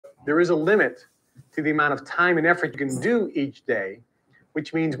there is a limit to the amount of time and effort you can do each day,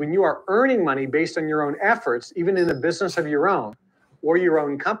 which means when you are earning money based on your own efforts, even in a business of your own or your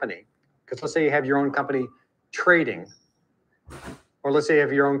own company, because let's say you have your own company trading, or let's say you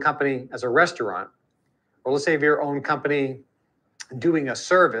have your own company as a restaurant, or let's say you have your own company doing a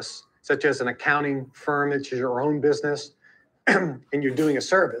service, such as an accounting firm that's your own business, and you're doing a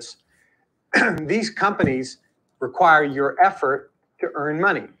service. These companies require your effort to earn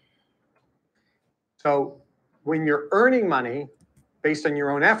money. So when you're earning money based on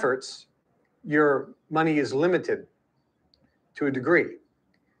your own efforts, your money is limited to a degree.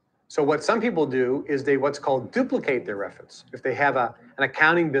 So what some people do is they what's called duplicate their efforts. If they have an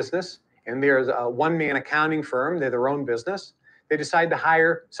accounting business and there's a one-man accounting firm, they're their own business, they decide to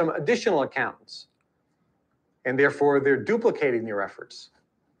hire some additional accountants. And therefore, they're duplicating their efforts.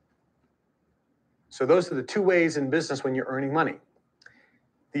 So those are the two ways in business when you're earning money.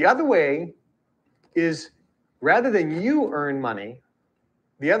 The other way is rather than you earn money,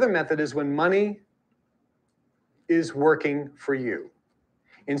 the other method is when money is working for you.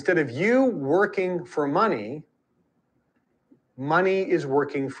 Instead of you working for money, money is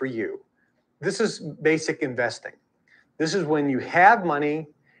working for you. This is basic investing. This is when you have money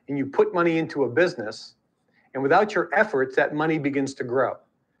and you put money into a business, and without your efforts, that money begins to grow.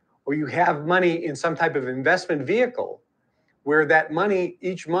 Or you have money in some type of investment vehicle where that money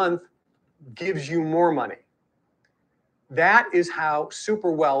each month gives you more money. That is how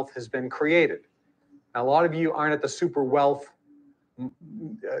super wealth has been created. Now, a lot of you aren't at the super wealth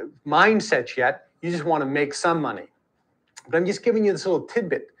mindset yet. You just want to make some money. But I'm just giving you this little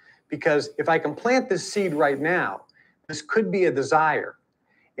tidbit because if I can plant this seed right now, this could be a desire.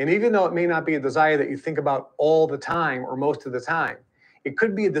 And even though it may not be a desire that you think about all the time or most of the time, it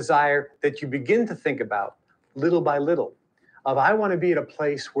could be a desire that you begin to think about little by little. I want to be at a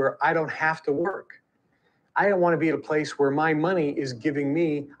place where I don't have to work. I don't want to be at a place where my money is giving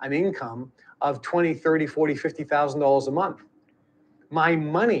me an income of $20,000, $30,000, $40,000, $50,000 a month. My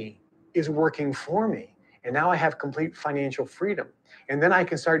money is working for me. And now I have complete financial freedom. And then I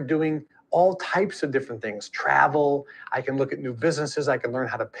can start doing all types of different things. Travel, I can look at new businesses, I can learn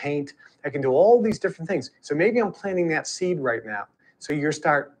how to paint, I can do all these different things. So maybe I'm planting that seed right now. So you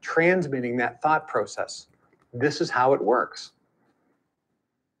start transmitting that thought process. This is how it works.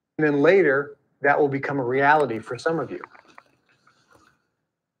 And then later, that will become a reality for some of you.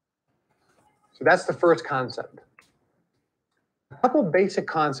 So that's the first concept. A couple basic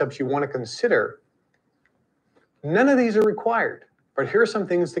concepts you want to consider. None of these are required, but here are some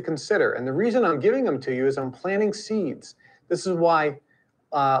things to consider. And the reason I'm giving them to you is I'm planting seeds. This is why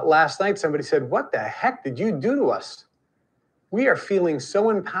last night somebody said, "What the heck did you do to us?" We are feeling so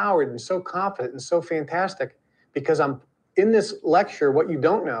empowered and so confident and so fantastic because I'm in this lecture. What you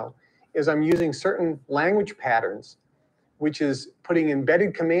don't know is I'm using certain language patterns, which is putting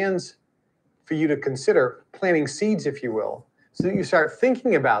embedded commands for you to consider, planting seeds, if you will, so that you start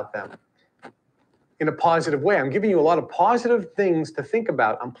thinking about them in a positive way. I'm giving you a lot of positive things to think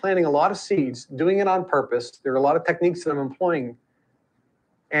about. I'm planting a lot of seeds, doing it on purpose. There are a lot of techniques that I'm employing.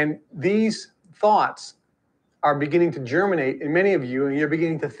 And these thoughts are beginning to germinate in many of you, and you're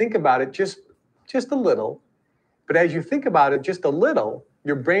beginning to think about it just a little. But as you think about it just a little,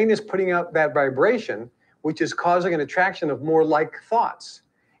 your brain is putting out that vibration, which is causing an attraction of more like thoughts.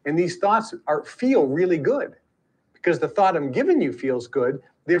 And these thoughts feel really good because the thought I'm giving you feels good.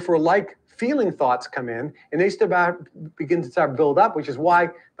 Therefore, like feeling thoughts come in and they begin to build up, which is why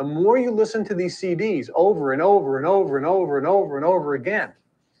the more you listen to these CDs over and over and over and over and over and over again,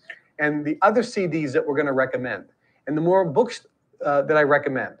 and the other CDs that we're going to recommend, and the more books that I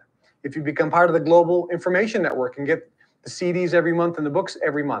recommend, if you become part of the Global Information Network and get the CDs every month and the books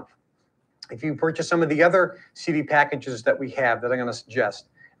every month, if you purchase some of the other CD packages that we have that I'm going to suggest,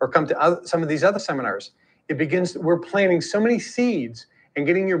 or come to some of these other seminars, we're planting so many seeds and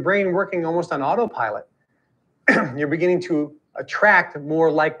getting your brain working almost on autopilot. You're beginning to attract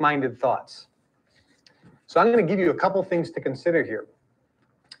more like-minded thoughts. So I'm going to give you a couple things to consider here.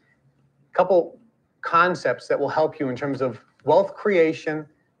 A couple concepts that will help you in terms of wealth creation,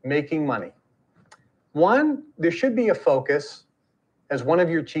 making money. One, there should be a focus as one of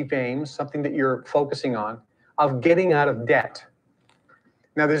your chief aims, something that you're focusing on, of getting out of debt.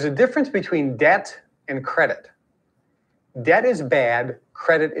 Now, there's a difference between debt and credit. Debt is bad,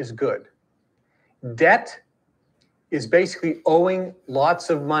 credit is good. Debt is basically owing lots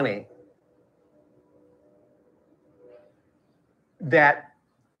of money that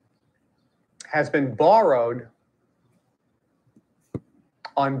has been borrowed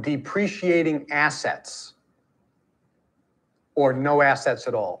on depreciating assets or no assets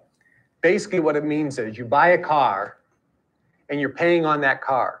at all. Basically what it means is you buy a car and you're paying on that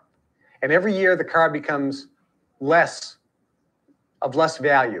car. And every year the car becomes less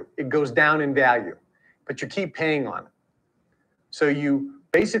value. It goes down in value, but you keep paying on it. So you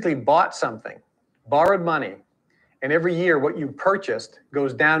basically bought something, borrowed money, and every year what you purchased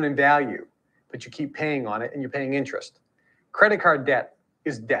goes down in value, but you keep paying on it and you're paying interest. Credit card debt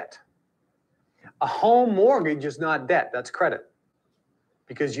is debt. A home mortgage is not debt, that's credit,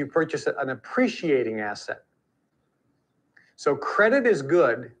 because you purchase an appreciating asset. So credit is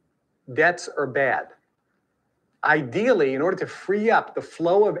good, debts are bad. Ideally, in order to free up the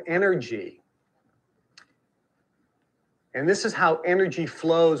flow of energy, and this is how energy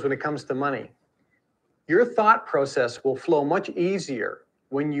flows when it comes to money, your thought process will flow much easier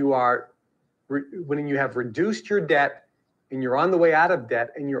when you have reduced your debt and you're on the way out of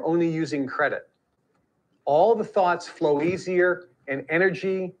debt and you're only using credit. All the thoughts flow easier and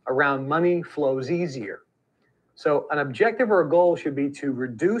energy around money flows easier. So an objective or a goal should be to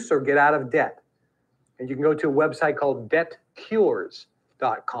reduce or get out of debt. And you can go to a website called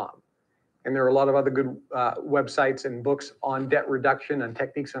debtcures.com. And there are a lot of other good websites and books on debt reduction and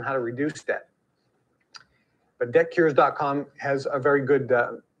techniques on how to reduce debt. But debtcures.com has a very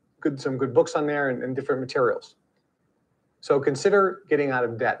some good books on there and different materials. So consider getting out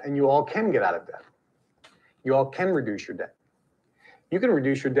of debt, and you all can get out of debt. You all can reduce your debt. You can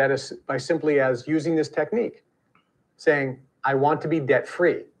reduce your debt by simply as using this technique, saying, I want to be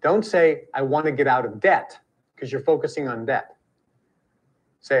debt-free. Don't say, I want to get out of debt, because you're focusing on debt.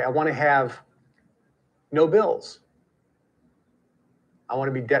 Say, I want to have no bills. I want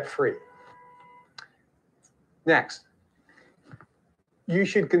to be debt-free. Next, you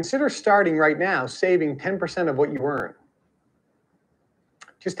should consider starting right now saving 10% of what you earn.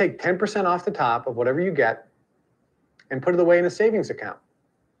 Just take 10% off the top of whatever you get and put it away in a savings account.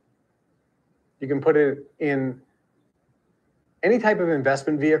 You can put it in any type of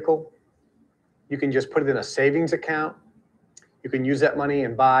investment vehicle. You can just put it in a savings account. You can use that money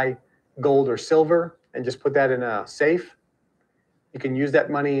and buy gold or silver and just put that in a safe. You can use that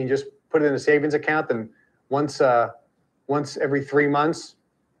money and just put it in a savings account, and once every 3 months,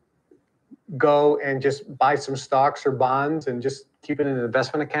 go and just buy some stocks or bonds and just keep it in an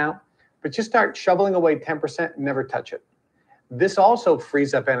investment account. But just start shoveling away 10% and never touch it. This also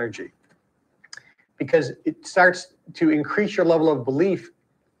frees up energy because it starts to increase your level of belief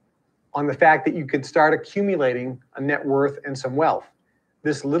on the fact that you could start accumulating a net worth and some wealth.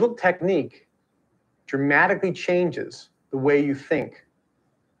 This little technique dramatically changes the way you think.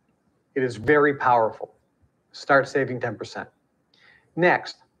 It is very powerful. Start saving 10%.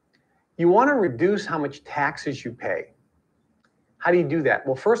 Next, you want to reduce how much taxes you pay. How do you do that?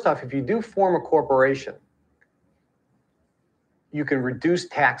 Well, first off, if you do form a corporation, you can reduce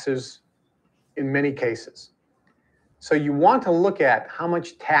taxes in many cases. So you want to look at how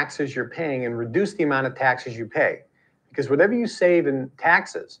much taxes you're paying and reduce the amount of taxes you pay, because whatever you save in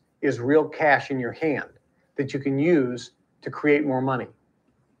taxes is real cash in your hand that you can use to create more money.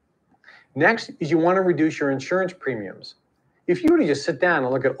 Next is you want to reduce your insurance premiums. If you were to just sit down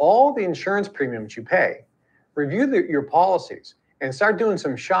and look at all the insurance premiums you pay, review your policies, and start doing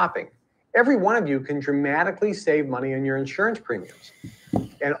some shopping, every one of you can dramatically save money on your insurance premiums.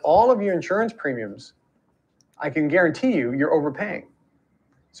 And all of your insurance premiums, I can guarantee you, you're overpaying.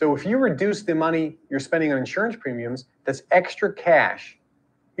 So if you reduce the money you're spending on insurance premiums, that's extra cash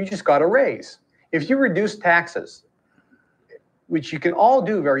you just got a raise. If you reduce taxes, which you can all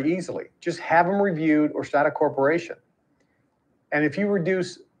do very easily, just have them reviewed or start a corporation. And if you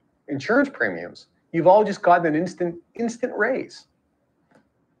reduce insurance premiums, you've all just gotten an instant raise.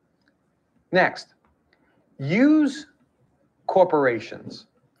 Next, use corporations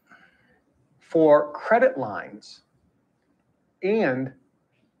for credit lines and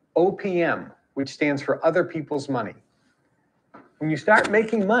OPM, which stands for other people's money. When you start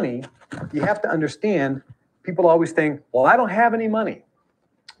making money, you have to understand, people always think, well, I don't have any money.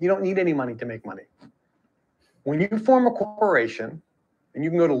 You don't need any money to make money. When you form a corporation, and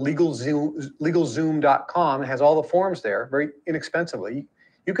you can go to LegalZoom.com, it has all the forms there very inexpensively.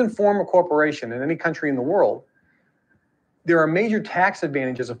 You can form a corporation in any country in the world. There are major tax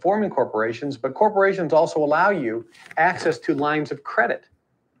advantages of forming corporations, but corporations also allow you access to lines of credit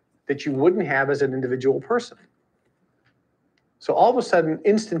that you wouldn't have as an individual person. So all of a sudden,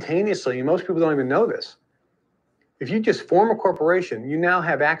 instantaneously, and most people don't even know this, if you just form a corporation, you now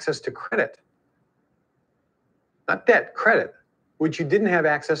have access to credit. Not debt, credit, which you didn't have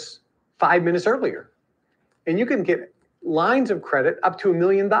access 5 minutes earlier. And you can get lines of credit up to $1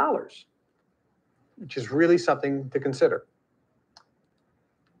 million, which is really something to consider.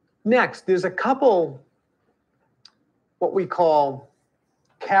 Next, there's a couple what we call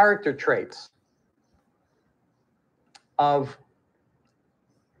character traits of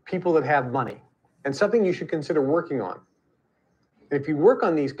people that have money, and something you should consider working on. And if you work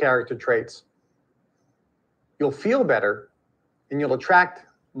on these character traits, you'll feel better and you'll attract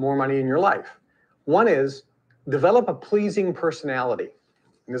more money in your life. One is develop a pleasing personality.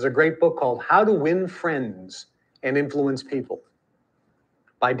 And there's a great book called How to Win Friends and Influence People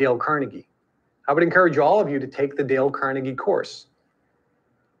by Dale Carnegie. I would encourage all of you to take the Dale Carnegie course.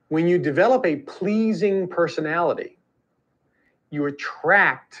 When you develop a pleasing personality, you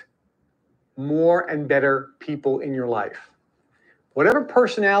attract more and better people in your life. Whatever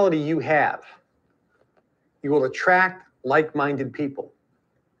personality you have, you will attract like-minded people.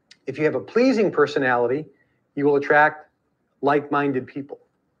 If you have a pleasing personality, you will attract like-minded people.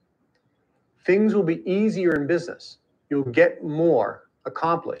 Things will be easier in business. You'll get more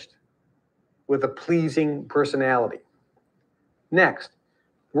accomplished with a pleasing personality. Next,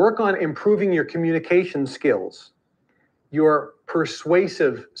 work on improving your communication skills, your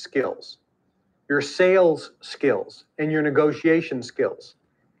persuasive skills, your sales skills, and your negotiation skills.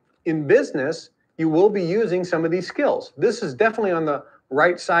 In business, you will be using some of these skills. This is definitely on the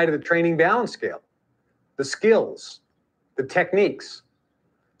right side of the training balance scale. The skills, the techniques.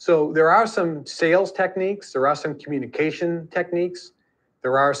 So there are some sales techniques, there are some communication techniques,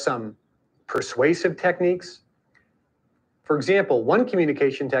 there are some persuasive techniques. For example, one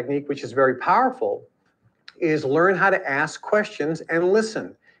communication technique, which is very powerful, is learn how to ask questions and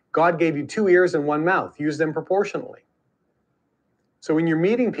listen. God gave you 2 ears and 1 mouth. Use them proportionally. So when you're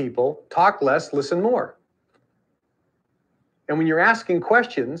meeting people, talk less, listen more. And when you're asking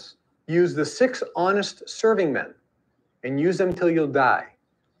questions, use the 6 honest serving men and use them till you'll die.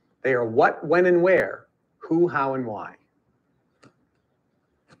 They are what, when, and where, who, how, and why.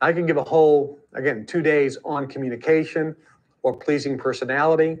 I can give a whole, again, 2 days on communication or pleasing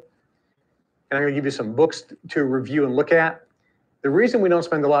personality. And I'm going to give you some books to review and look at. The reason we don't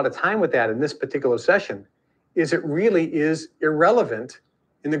spend a lot of time with that in this particular session is it really is irrelevant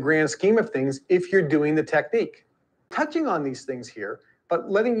in the grand scheme of things if you're doing the technique. Touching on these things here, but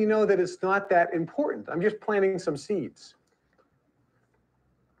letting you know that it's not that important. I'm just planting some seeds.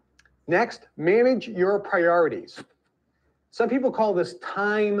 Next, manage your priorities. Some people call this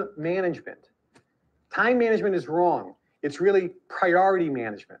time management. Time management is wrong. It's really priority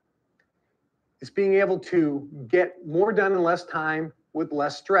management. It's being able to get more done in less time with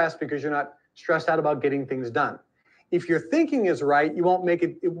less stress because you're not stressed out about getting things done. If your thinking is right, you won't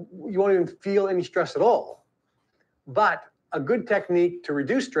even feel any stress at all. But a good technique to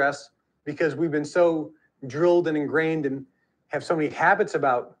reduce stress, because we've been so drilled and ingrained and have so many habits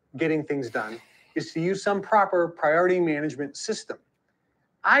about getting things done, is to use some proper priority management system.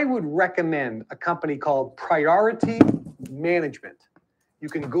 I would recommend a company called Priority Management. You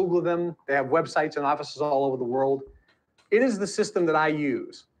can Google them. They have websites and offices all over the world. It is the system that I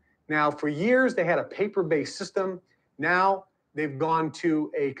use. Now, for years, they had a paper-based system. Now, they've gone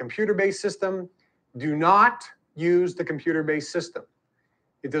to a computer-based system. Do not use the computer-based system.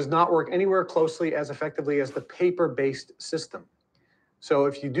 It does not work anywhere closely as effectively as the paper-based system. So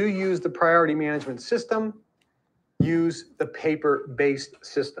if you do use the priority management system, use the paper-based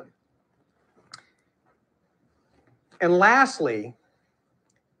system. And lastly,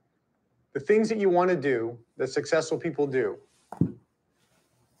 the things that you want to do, that successful people do.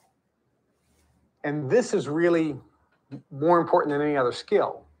 And this is really more important than any other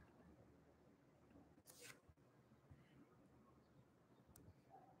skill.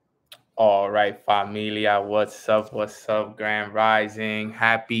 All right, familia, what's up? What's up, Grand Rising?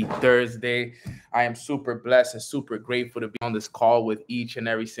 Happy Thursday. I am super blessed and super grateful to be on this call with each and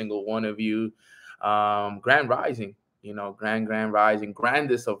every single one of you. Grand Rising, you know, Grand Rising,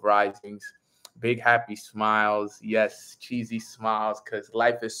 grandest of risings, big happy smiles. Yes, cheesy smiles, because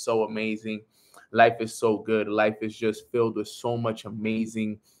life is so amazing. Life is so good. Life is just filled with so much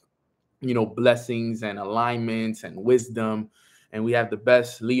amazing, you know, blessings and alignments and wisdom. And we have the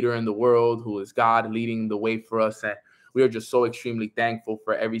best leader in the world, who is God, leading the way for us. And we are just so extremely thankful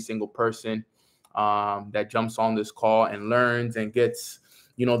for every single person that jumps on this call and learns and gets,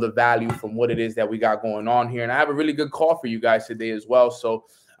 you know, the value from what it is that we got going on here. And I have a really good call for you guys today as well. So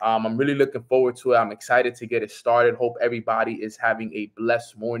I'm really looking forward to it. I'm excited to get it started. Hope everybody is having a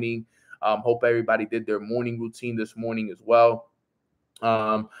blessed morning. Hope everybody did their morning routine this morning as well.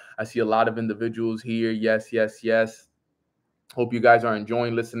 I see a lot of individuals here. Yes, yes, yes. Hope you guys are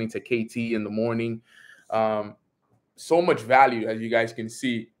enjoying listening to KT in the morning. So much value, as you guys can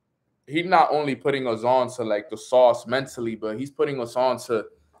see. He's not only putting us on to like the sauce mentally, but he's putting us on to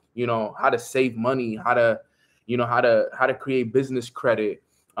you know, how to save money, how to, you know, how to create business credit,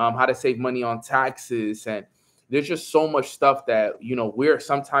 how to save money on taxes. And there's just so much stuff that, you know, we're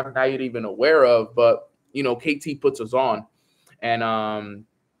sometimes not even aware of, but, you know, KT puts us on. And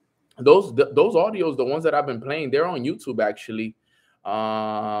those audios, the ones that I've been playing, they're on YouTube actually.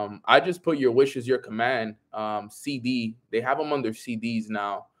 I just put Your Wish Is Your Command CD. They have them under CDs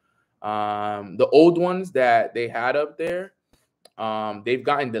now. The old ones that they had up there, they've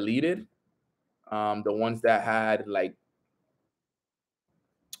gotten deleted. The ones that had like,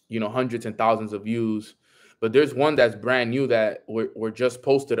 you know, hundreds and thousands of views. But there's one that's brand new that were just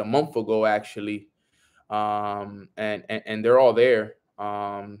posted a month ago actually. And they're all there,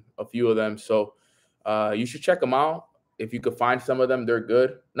 a few of them. So you should check them out. If you could find some of them, they're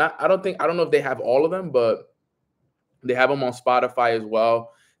good. I don't know if they have all of them, but they have them on Spotify as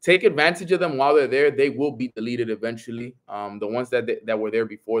well. Take advantage of them while they're there. They will be deleted eventually. The ones that were there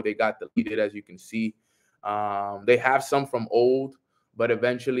before, they got deleted, as you can see. They have some from old, but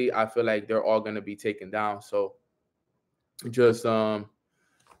eventually I feel like they're all going to be taken down. So just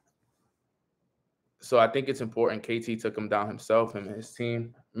so I think it's important. KT took him down himself, him and his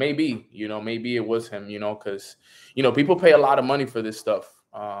team. Maybe, you know, maybe it was him, you know, because, you know, people pay a lot of money for this stuff.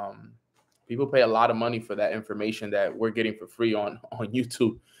 People pay a lot of money for that information that we're getting for free on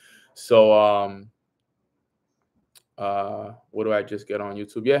YouTube. So what do I just get on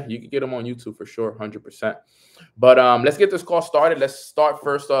YouTube? Yeah, you can get them on YouTube for sure, 100%. But let's get this call started. Let's start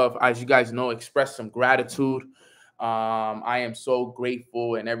first off, as you guys know, express some gratitude. I am so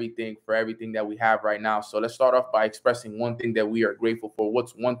grateful and everything for everything that we have right now. So let's start off by expressing one thing that we are grateful for.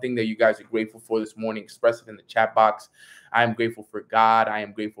 What's one thing that you guys are grateful for this morning? Express it in the chat box. I am grateful for God. I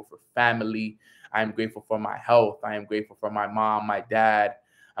am grateful for family. I am grateful for my health. I am grateful for my mom, my dad.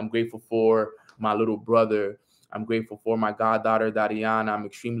 I'm grateful for my little brother. I'm grateful for my goddaughter, Dariana. I'm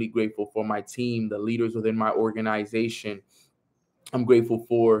extremely grateful for my team, the leaders within my organization. I'm grateful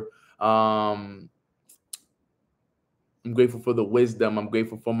for I'm grateful for the wisdom. I'm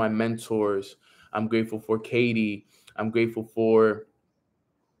grateful for my mentors. I'm grateful for Katie. I'm grateful for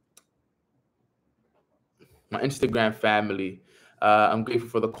my Instagram family. I'm grateful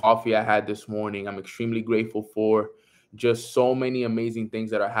for the coffee I had this morning. I'm extremely grateful for just so many amazing things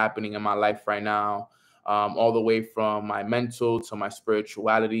that are happening in my life right now, all the way from my mental to my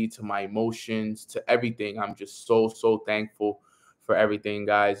spirituality to my emotions to everything. I'm just so thankful for everything,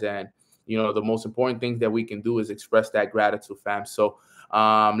 guys. And you know, the most important thing that we can do is express that gratitude, fam. So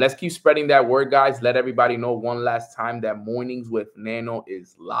let's keep spreading that word, guys. Let everybody know one last time that Mornings with Nano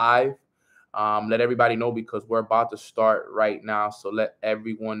is live. Let everybody know because we're about to start right now. So let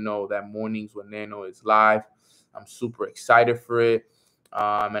everyone know that Mornings with Nano is live. I'm super excited for it.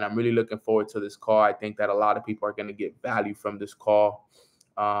 And I'm really looking forward to this call. I think that a lot of people are going to get value from this call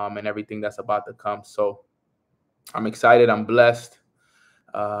and everything that's about to come. So I'm excited. I'm blessed.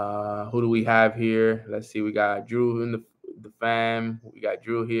 Who do we have here? Let's see. We got Drew in the fam. We got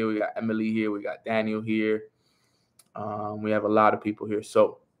Drew here. We got Emily here. We got Daniel here. We have a lot of people here.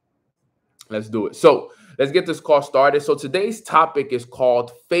 So let's do it. So let's get this call started. So today's topic is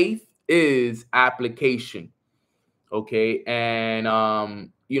called Faith is Application. Okay. And,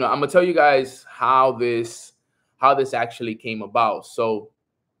 you know, I'm going to tell you guys how this actually came about. So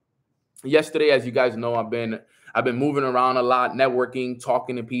yesterday, as you guys know, I've been moving around a lot, networking,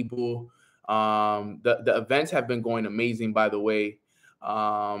 talking to people. The events have been going amazing, by the way.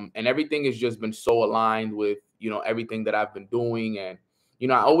 And everything has just been so aligned with, you know, everything that I've been doing. And, you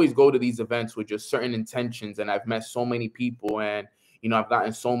know, I always go to these events with just certain intentions, and I've met so many people, and, you know, I've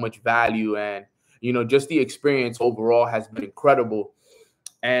gotten so much value, and, you know, just the experience overall has been incredible.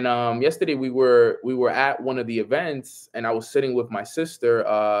 And yesterday we were at one of the events, and I was sitting with my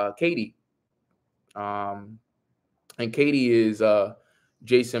sister, Katie. And Katie is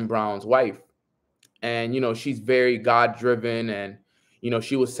Jason Brown's wife. And, you know, she's very God-driven. And, you know,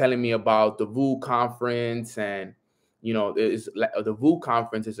 she was telling me about the VOO conference. And, you know, the VOO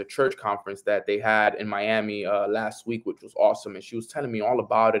conference is a church conference that they had in Miami last week, which was awesome. And she was telling me all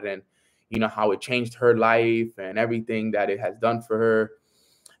about it and, you know, how it changed her life and everything that it has done for her.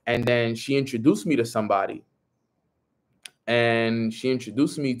 And then she introduced me to somebody. And she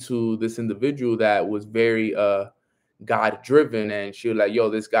introduced me to this individual that was very God-driven. And she was like, yo,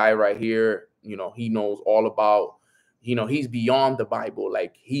 this guy right here, you know, he knows all about, you know, he's beyond the Bible.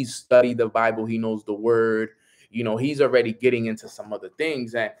 Like, he's studied the Bible. He knows the word. You know, he's already getting into some other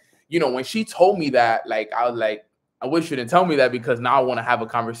things. And, you know, when she told me that, like, I was like, I wish you didn't tell me that, because now I want to have a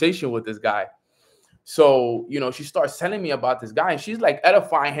conversation with this guy. So, you know, she starts telling me about this guy, and she's like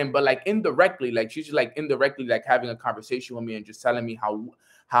edifying him, but like indirectly, like she's like indirectly like having a conversation with me and just telling me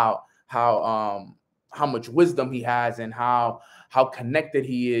how much wisdom he has, and how connected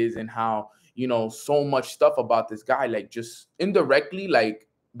he is, and how, you know, so much stuff about this guy, like just indirectly, like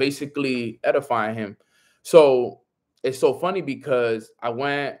basically edifying him. So it's so funny because I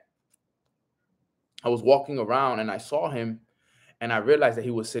was walking around and I saw him, and I realized that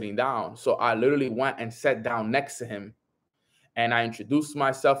he was sitting down. So I literally went and sat down next to him, and I introduced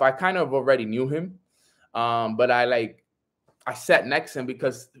myself. I kind of already knew him, but I sat next to him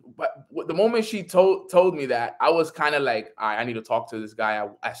because, but the moment she told me that, I was kind of like, all right, I need to talk to this guy.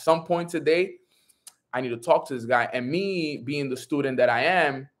 At some point today, I need to talk to this guy. And me being the student that I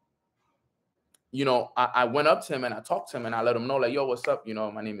am, you know, I went up to him and I talked to him, and I let him know, like, yo, what's up? You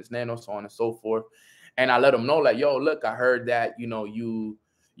know, my name is Nano, so on and so forth. And I let him know, like, yo, look, I heard that, you know,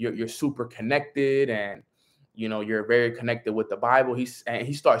 you're super connected, and, you know, you're very connected with the Bible. And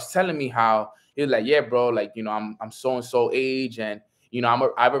he starts telling me how he's like, yeah, bro, like, you know, I'm so and so age, and, you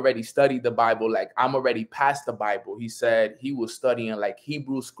know, I've already studied the Bible. Like, I'm already past the Bible. He said he was studying like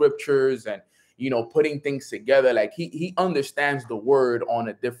Hebrew scriptures and, you know, putting things together. Like he understands the word on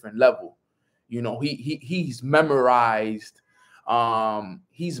a different level. You know, he's memorized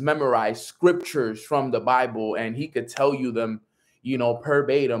scriptures from the Bible, and he could tell you them, you know,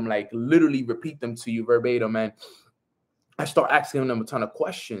 verbatim, like literally repeat them to you verbatim. And I start asking him a ton of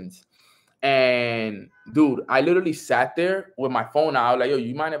questions. And dude, I literally sat there with my phone out, like, yo,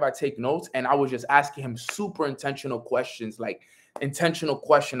 you mind if I take notes? And I was just asking him super intentional questions, like intentional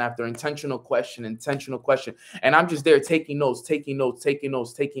question after intentional question, intentional question. And I'm just there taking notes, taking notes, taking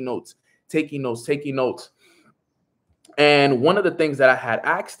notes, taking notes, taking notes, taking notes. And one of the things that I had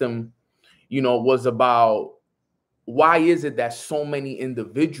asked him, you know, was about why is it that so many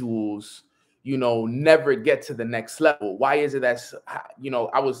individuals, you know, never get to the next level? Why is it that, you know,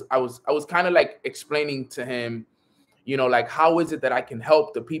 I was kind of like explaining to him, you know, like, how is it that I can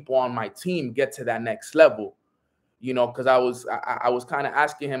help the people on my team get to that next level? You know, because I was kind of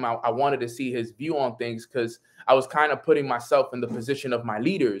asking him, I wanted to see his view on things, because I was kind of putting myself in the position of my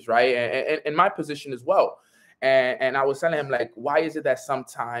leaders, right? And my position as well. And I was telling him, like, why is it that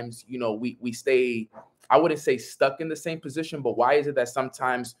sometimes, you know, we stay, I wouldn't say stuck in the same position, but why is it that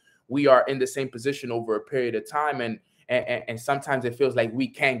sometimes we are in the same position over a period of time, and sometimes it feels like we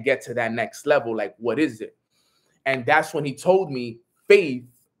can't get to that next level? Like, what is it? And that's when he told me faith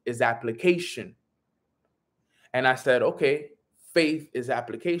is application. And I said, okay, faith is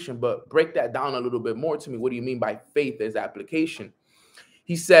application, but break that down a little bit more to me. What do you mean by faith is application?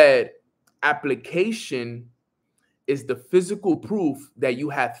 He said, application is the physical proof that you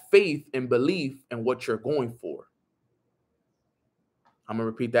have faith and belief in what you're going for. I'm going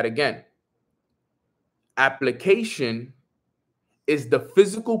to repeat that again. Application is the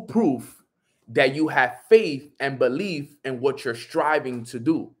physical proof that you have faith and belief in what you're striving to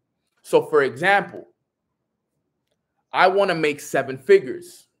do. So, for example, I want to make 7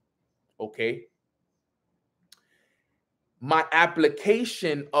 figures. Okay. My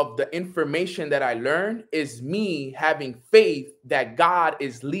application of the information that I learned is me having faith that God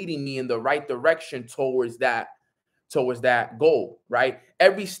is leading me in the right direction towards that goal, right?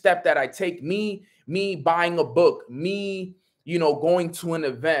 Every step that I take, me buying a book, me, you know, going to an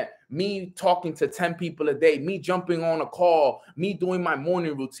event, me talking to 10 people a day, me jumping on a call, me doing my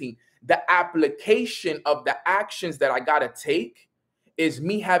morning routine, the application of the actions that I got to take is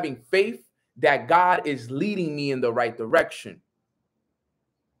me having faith that God is leading me in the right direction.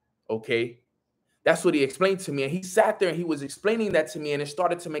 Okay. That's what he explained to me. And he sat there and he was explaining that to me, and it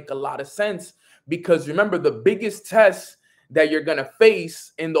started to make a lot of sense, because remember, the biggest test that you're going to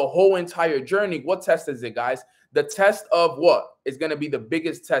face in the whole entire journey, what test is it, guys? The test of what is going to be the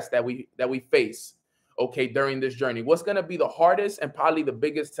biggest test that we face, okay, during this journey? What's going to be the hardest and probably the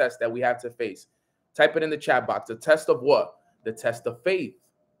biggest test that we have to face? Type it in the chat box. The test of what? The test of faith.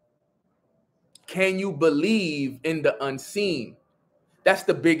 Can you believe in the unseen? That's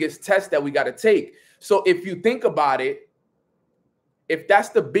the biggest test that we got to take. So if you think about it, if that's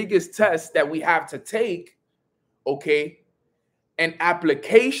the biggest test that we have to take, okay, and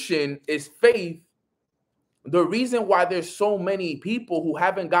application is faith, the reason why there's so many people who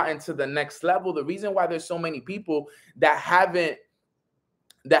haven't gotten to the next level, the reason why there's so many people that haven't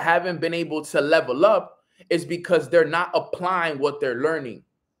been able to level up, is because they're not applying what they're learning.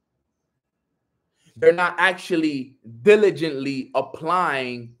 They're not actually diligently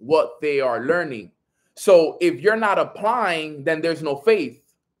applying what they are learning. So if you're not applying, then there's no faith.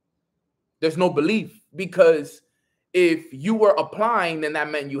 There's no belief, because if you were applying, then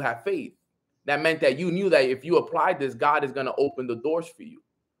that meant you have faith. That meant that you knew that if you applied this, God is going to open the doors for you.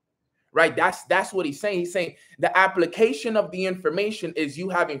 right? That's what he's saying. He's saying the application of the information is you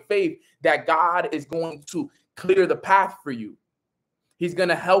having faith that God is going to clear the path for you. He's going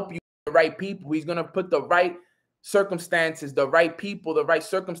to help you with the right people. He's going to put the right circumstances, the right people, the right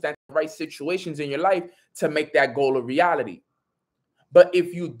circumstances, the right situations in your life to make that goal a reality. But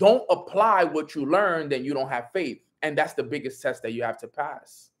if you don't apply what you learn, then you don't have faith. And that's the biggest test that you have to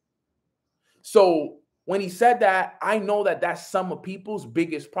pass. So when he said that, I know that that's some of people's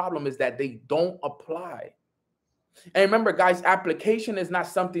biggest problem is that they don't apply. And remember, guys, application is not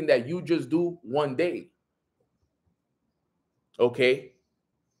something that you just do one day. Okay?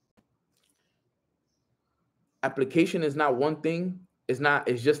 Application is not one thing.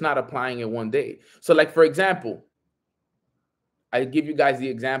 It's just not applying it one day. So like, for example, I give you guys the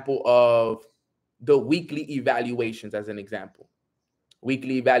example of the weekly evaluations as an example.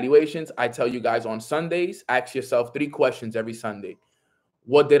 Weekly evaluations, I tell you guys on Sundays, ask yourself 3 questions every Sunday.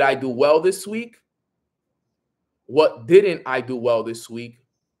 What did I do well this week? What didn't I do well this week?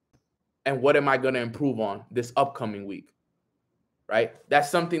 And what am I going to improve on this upcoming week? Right? That's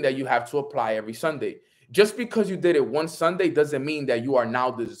something that you have to apply every Sunday. Just because you did it one Sunday doesn't mean that you are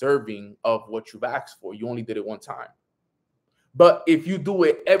now deserving of what you've asked for. You only did it one time. But if you do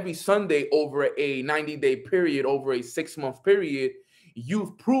it every Sunday over a 90-day period, over a 6-month period,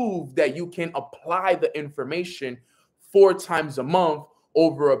 you've proved that you can apply the information 4 times a month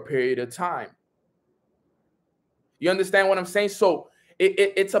over a period of time. You understand what I'm saying? So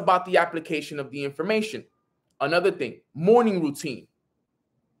it's about the application of the information. Another thing, morning routine.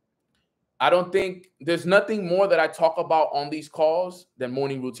 I don't think there's nothing more that I talk about on these calls than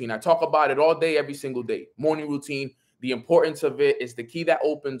morning routine. I talk about it all day, every single day. Morning routine, the importance of it is the key that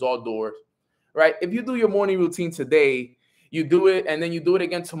opens all doors, right? If you do your morning routine today, you do it and then you do it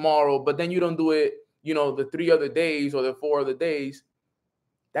again tomorrow, but then you don't do it, you know, the 3 other days or the 4 other days.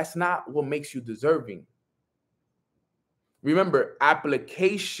 That's not what makes you deserving. Remember,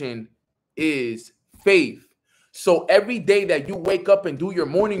 application is faith. So every day that you wake up and do your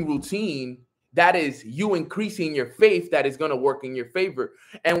morning routine, that is you increasing your faith that is going to work in your favor.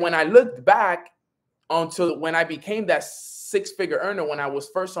 And when I looked back until when I became that 6-figure earner, when I was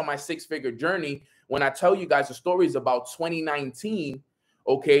first on my 6-figure journey, when I tell you guys the stories about 2019,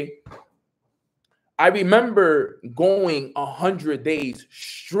 okay, I remember going 100 days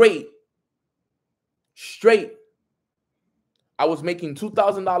straight. I was making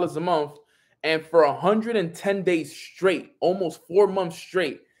 $2,000 a month. And for 110 days straight, almost 4 months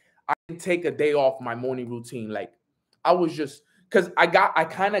straight, I didn't take a day off my morning routine. Like I was just, because I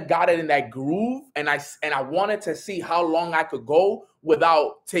kind of got it in that groove, and I wanted to see how long I could go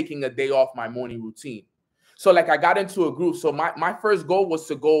without taking a day off my morning routine. So like I got into a groove. So my first goal was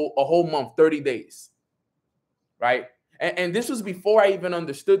to go a whole month, 30 days, right? And this was before I even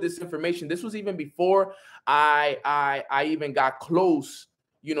understood this information. This was even before I even got close,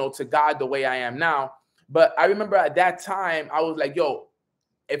 you know, to God the way I am now. But I remember at that time, I was like, yo,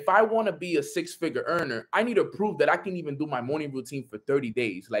 if I want to be a 6-figure earner, I need to prove that I can even do my morning routine for 30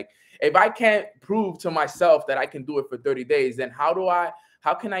 days. Like if I can't prove to myself that I can do it for 30 days, then how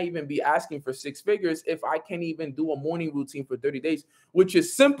can I even be asking for 6 figures if I can't even do a morning routine for 30 days, which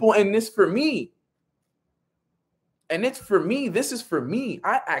is simple. And this for me. And it's for me. This is for me.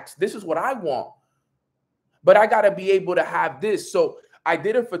 I asked, this is what I want. But I got to be able to have this. So I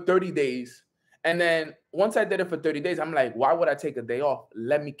did it for 30 days. And then once I did it for 30 days, I'm like, why would I take a day off?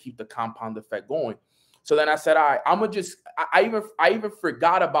 Let me keep the compound effect going. So then I said, all right, I'm going to just, I even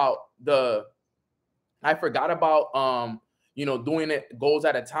forgot about you know, doing it goals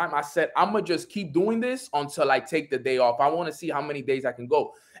at a time. I said, I'm going to just keep doing this until I take the day off. I want to see how many days I can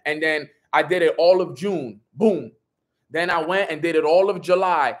go. And then I did it all of June. Boom. Then I went and did it all of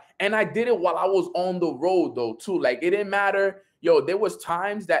July. And I did it while I was on the road though, too. Like it didn't matter. Yo, there was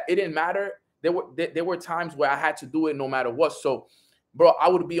times that it didn't matter. There were times where I had to do it no matter what. So, bro, I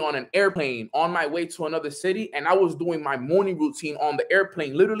would be on an airplane on my way to another city, and I was doing my morning routine on the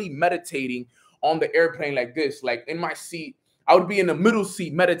airplane, literally meditating on the airplane like this, like in my seat. I would be in the middle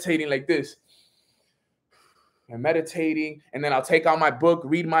seat meditating like this. And meditating, and then I'll take out my book,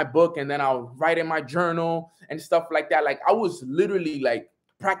 read my book, and then I'll write in my journal and stuff like that. Like I was literally like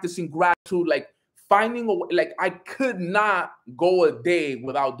practicing gratitude, like finding a way. Like I could not go a day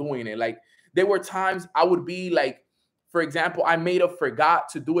without doing it. Like there were times I would be like, for example, I may have forgot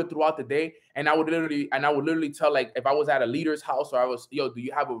to do it throughout the day, and I would literally tell, like, if I was at a leader's house, or I was, yo, do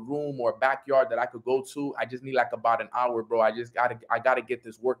you have a room or a backyard that I could go to? I just need like about an hour, bro. I gotta get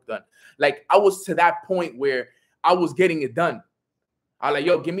this work done. Like I was to that point where I was getting it done. I like,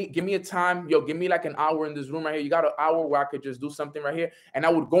 yo, give me a time. Yo, give me like an hour in this room right here. You got an hour where I could just do something right here. And I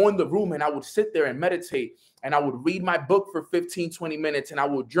would go in the room and I would sit there and meditate. And I would read my book for 15, 20 minutes. And I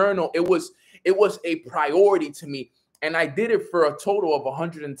would journal. It was a priority to me. And I did it for a total of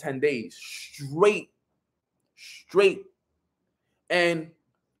 110 days straight. And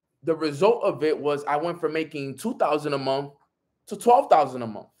the result of it was I went from making $2,000 a month to $12,000 a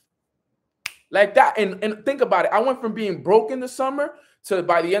month. Like that. And think about it. I went from being broke in the summer to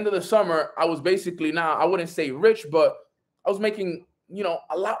by the end of the summer, I was basically now, I wouldn't say rich, but I was making, you know,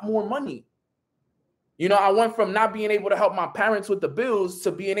 a lot more money. You know, I went from not being able to help my parents with the bills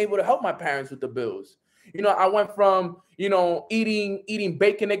to being able to help my parents with the bills. You know, I went from, you know, eating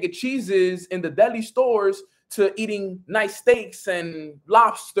bacon, egg, and cheeses in the deli stores to eating nice steaks and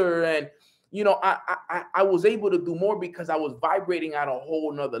lobster. And, you know, I was able to do more because I was vibrating at a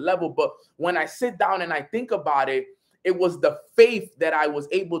whole nother level. But when I sit down and I think about it, it was the faith that I was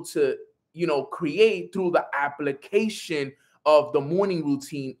able to, you know, create through the application of the morning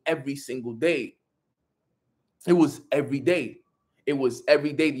routine every single day. It was every day. It was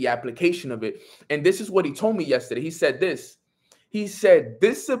every day, the application of it. And this is what he told me yesterday. He said this. He said,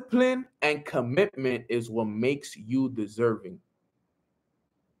 discipline and commitment is what makes you deserving.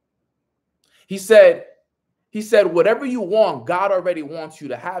 He said, whatever you want, God already wants you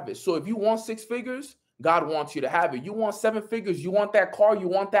to have it. So if you want 6 figures, God wants you to have it. You want 7 figures, you want that car, you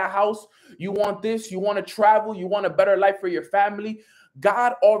want that house, you want this, you want to travel, you want a better life for your family.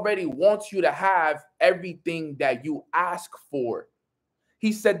 God already wants you to have everything that you ask for.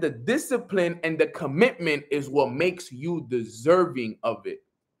 He said the discipline and the commitment is what makes you deserving of it.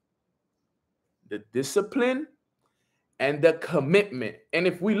 The discipline and the commitment. And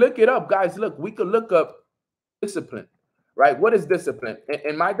if we look it up, guys, look, we could look up discipline, right? What is discipline?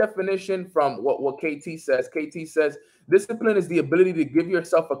 In my definition from what KT says, discipline is the ability to give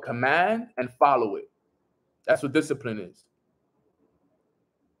yourself a command and follow it. That's what discipline is.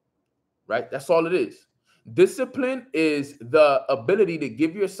 Right? That's all it is. Discipline is the ability to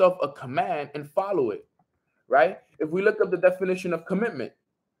give yourself a command and follow it. Right? If we look up the definition of commitment,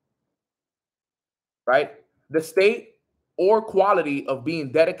 right? The state or quality of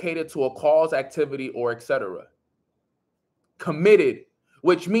being dedicated to a cause, activity, or etc. Committed,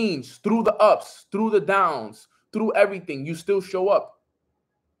 which means through the ups, through the downs, through everything, you still show up.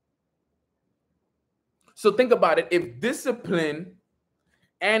 So think about it. If discipline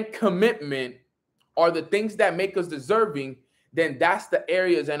and commitment are the things that make us deserving, then that's the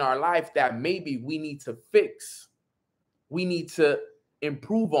areas in our life that maybe we need to fix. We need to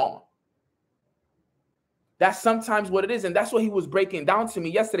improve on. That's sometimes what it is. And that's what he was breaking down to me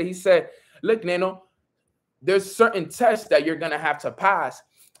yesterday. He said, look, Nano, there's certain tests that you're going to have to pass.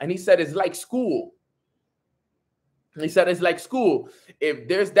 And he said, it's like school. He said, it's like school. If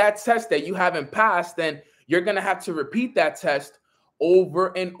there's that test that you haven't passed, then you're going to have to repeat that test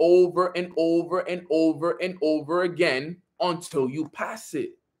over and over and over and over and over again until you pass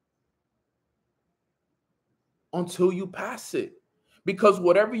it. Until you pass it. Because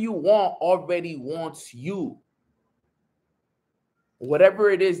whatever you want already wants you.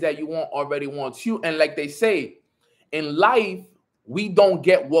 Whatever it is that you want already wants you. And like they say, in life, we don't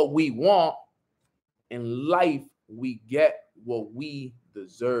get what we want. In life, we get what we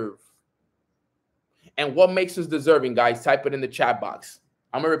deserve. And what makes us deserving, guys? Type it in the chat box.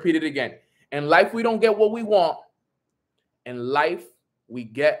 I'm going to repeat it again. In life, we don't get what we want. In life, we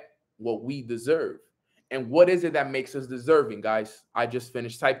get what we deserve. And what is it that makes us deserving, guys? I just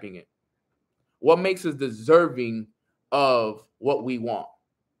finished typing it. What makes us deserving of what we want?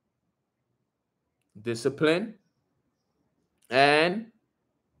 Discipline and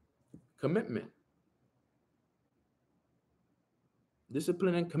commitment.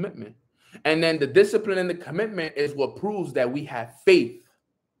 Discipline and commitment. And then the discipline and the commitment is what proves that we have faith.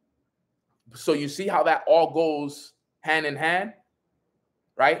 So you see how that all goes hand in hand,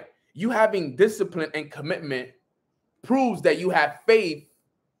 right? You having discipline and commitment proves that you have faith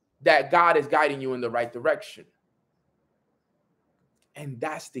that God is guiding you in the right direction. And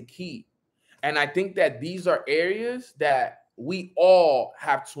that's the key. And I think that these are areas that we all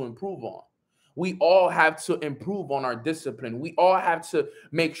have to improve on. We all have to improve on our discipline. We all have to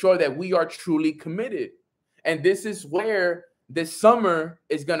make sure that we are truly committed. And this is where this summer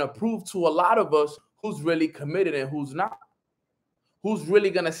is going to prove to a lot of us who's really committed and who's not. Who's really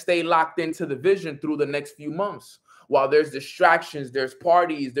going to stay locked into the vision through the next few months? While there's distractions, there's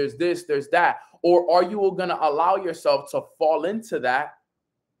parties, there's this, there's that. Or are you going to allow yourself to fall into that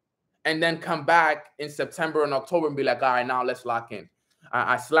and then come back in September and October and be like, all right, now let's lock in.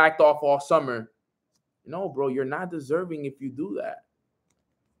 I slacked off all summer. No, bro, you're not deserving if you do that.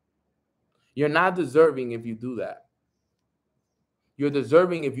 You're not deserving if you do that. You're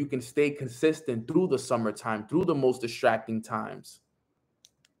deserving if you can stay consistent through the summertime, through the most distracting times.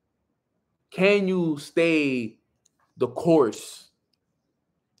 Can you stay the course?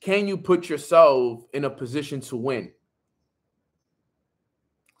 Can you put yourself in a position to win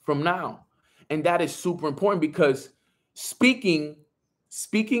from now? And that is super important, because speaking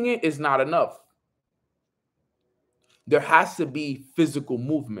it is not enough. There has to be physical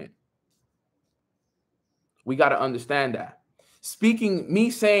movement. We got to understand that. Me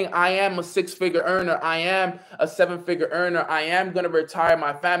saying I am a 6-figure earner, I am a 7-figure earner, I am going to retire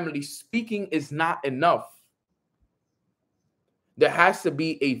my family, speaking is not enough. There has to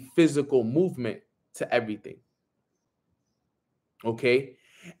be a physical movement to everything. Okay?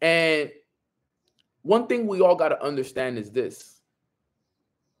 And one thing we all got to understand is this.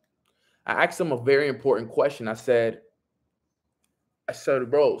 I asked him a very important question. I said,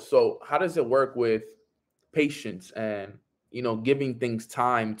 bro, so how does it work with patience and, giving things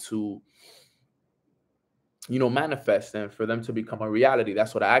time to, manifest and for them to become a reality?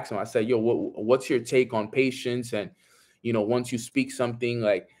 That's what I asked him. I said, yo, what's your take on patience? And, once you speak something,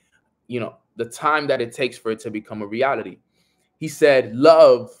 like, the time that it takes for it to become a reality. He said,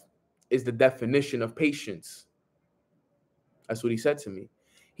 love is the definition of patience. That's what he said to me.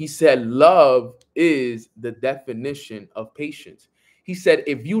 He said, love is the definition of patience. He said,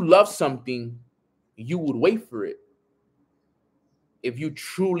 if you love something, you would wait for it. If you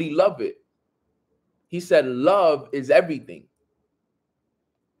truly love it. He said, love is everything.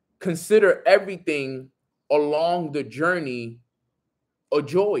 Consider everything along the journey a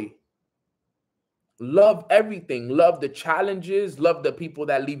joy. Love everything. Love the challenges. Love the people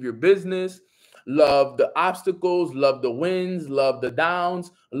that leave your business. Love the obstacles. Love the wins. Love the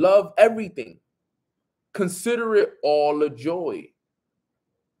downs. Love everything. Consider it all a joy.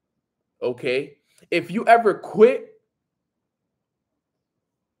 Okay? If you ever quit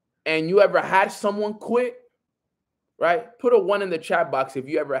and you ever had someone quit, right? Put a 1 in the chat box if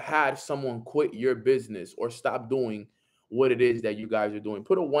you ever had someone quit your business or stop doing what it is that you guys are doing.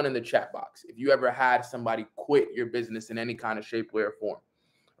 Put a 1 in the chat box if you ever had somebody quit your business in any kind of shape, way, or form,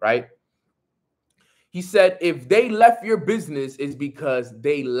 right? He said, if they left your business, it's because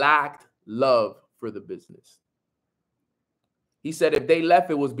they lacked love for the business. He said, if they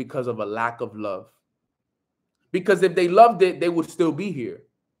left, it was because of a lack of love. Because if they loved it, they would still be here.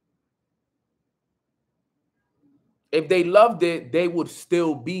 If they loved it, they would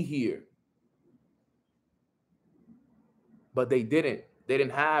still be here. But they didn't. They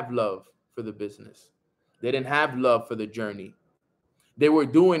didn't have love for the business. They didn't have love for the journey. They were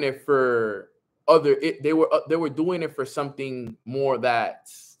doing it for they were doing it for something more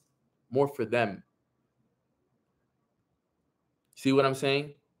that's more for them. See what I'm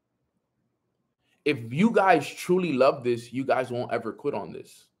saying? If you guys truly love this, you guys won't ever quit on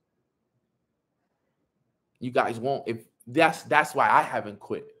this. You guys won't. If that's why I haven't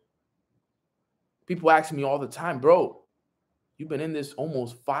quit. People ask me all the time, bro, you've been in this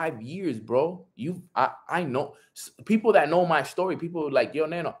almost 5 years, bro. I know people that know my story. People are like, yo,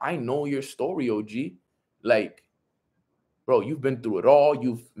 Nano, I know your story, OG. Like, bro, you've been through it all.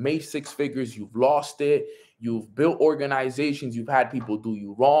 You've made 6 figures. You've lost it. You've built organizations. You've had people do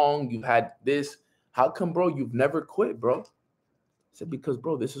you wrong. You've had this. How come, bro, you've never quit, bro? I said, because,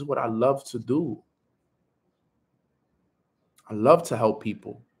 bro, this is what I love to do. I love to help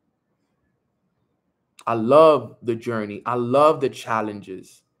people. I love the journey. I love the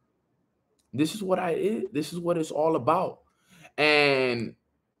challenges. This is what this is what it's all about. And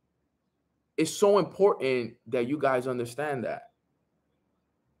it's so important that you guys understand that.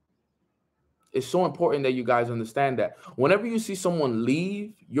 It's so important that you guys understand that. Whenever you see someone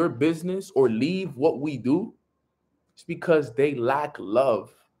leave your business or leave what we do, it's because they lack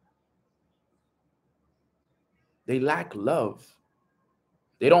love. They lack love.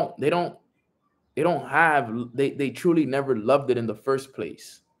 They truly never loved it in the first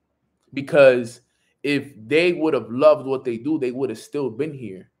place. Because if they would have loved what they do, they would have still been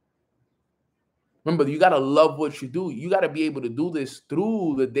here. Remember, you got to love what you do. You got to be able to do this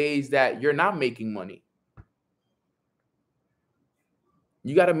through the days that you're not making money.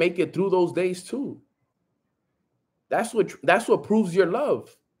 You got to make it through those days too. That's what proves your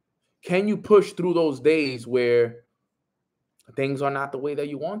love. Can you push through those days where things are not the way that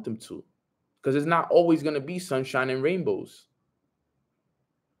you want them to? Because it's not always going to be sunshine and rainbows.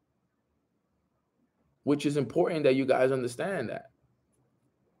 Which is important that you guys understand that.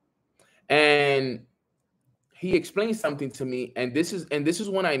 And he explained something to me, and this is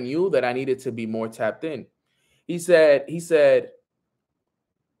when I knew that I needed to be more tapped in. He said,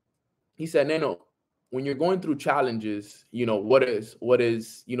 he said, Nano, when you're going through challenges, what is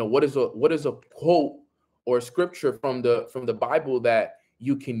a quote or scripture from the Bible that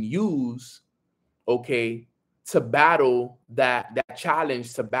you can use, okay, to battle that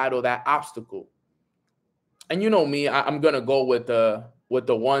challenge, to battle that obstacle. And you know me, I'm gonna go with the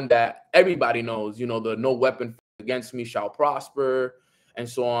one that everybody knows, the no weapon against me shall prosper, and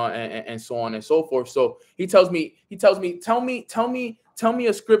so on and so on and so forth. So he tells me, tell me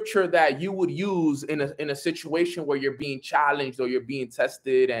a scripture that you would use in a situation where you're being challenged or you're being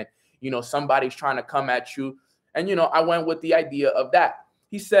tested, and somebody's trying to come at you. And I went with the idea of that.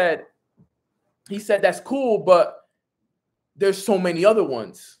 He said that's cool, but there's so many other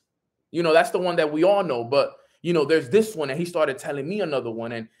ones. That's the one that we all know, but there's this one. And he started telling me another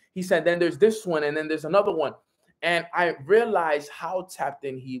one, and he said, then there's this one, and then there's another one. And I realized how tapped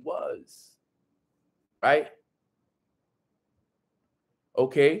in he was, right?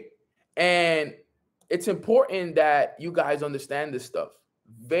 Okay. And it's important that you guys understand this stuff.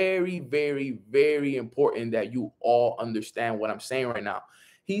 Very, very, very important that you all understand what I'm saying right now.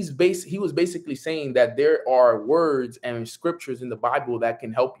 He was basically saying that there are words and scriptures in the Bible that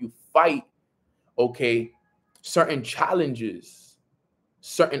can help you fight, okay, certain challenges,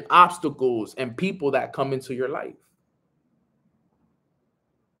 certain obstacles, and people that come into your life.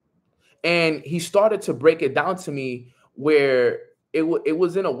 And he started to break it down to me where it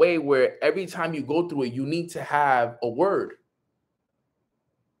was in a way where every time you go through it, you need to have a word,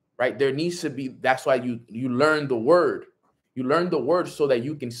 right? There needs to be, that's why you learn the word. You learn the word so that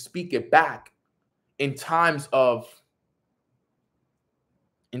you can speak it back in times of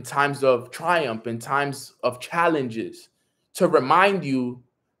triumph, in times of challenges, to remind you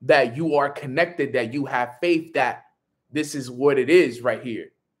that you are connected, that you have faith, that this is what it is right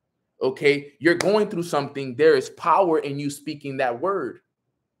here. Okay, you're going through something. There is power in you speaking that word,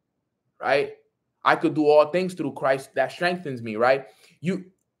 right? I could do all things through Christ that strengthens me, right? You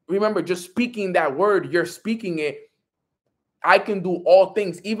remember, just speaking that word, you're speaking it. I can do all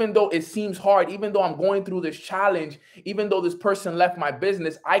things, even though it seems hard, even though I'm going through this challenge, even though this person left my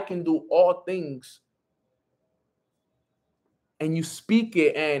business, I can do all things. And you speak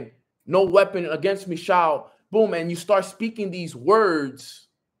it, and no weapon against me shall, boom, and you start speaking these words.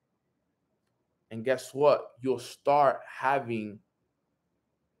 And guess what? You'll start having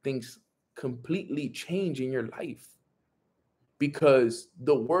things completely change in your life. Because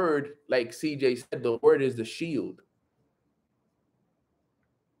the word, like CJ said, the word is the shield.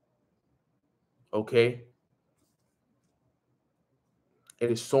 Okay?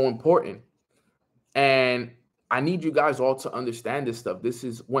 It is so important. And I need you guys all to understand this stuff. This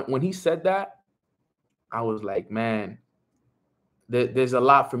is, when he said that, I was like, man, there's a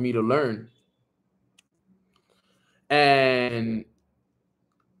lot for me to learn. And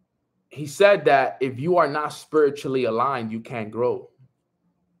he said that if you are not spiritually aligned, you can't grow.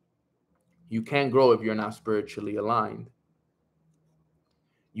 You can't grow if you're not spiritually aligned.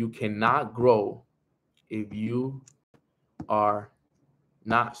 You cannot grow if you are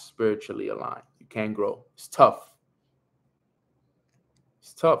not spiritually aligned. You can't grow. It's tough.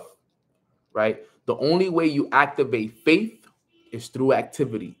 It's tough, right? The only way you activate faith is through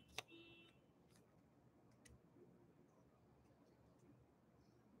activity.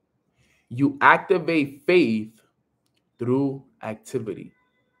 You activate faith through activity.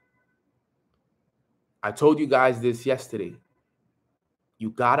 I told you guys this yesterday.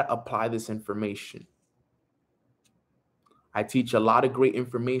 You got to apply this information. I teach a lot of great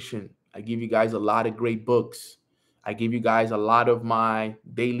information. I give you guys a lot of great books. I give you guys a lot of my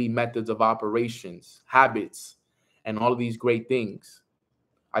daily methods of operations, habits, and all of these great things.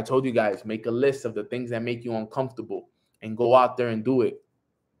 I told you guys, make a list of the things that make you uncomfortable and go out there and do it.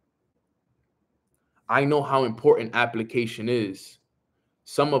 I know how important application is.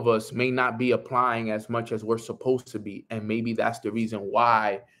 Some of us may not be applying as much as we're supposed to be, and maybe that's the reason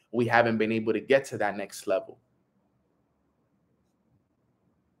why we haven't been able to get to that next level.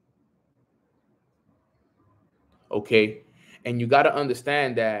 Okay? And you got to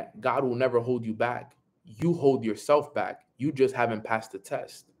understand that God will never hold you back. You hold yourself back. You just haven't passed the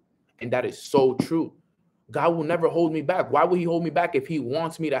test. And that is so true. God will never hold me back. Why would he hold me back if he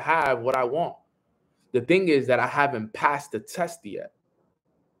wants me to have what I want? The thing is that I haven't passed the test yet.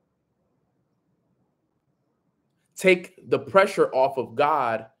 Take the pressure off of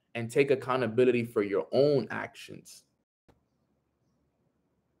God and take accountability for your own actions.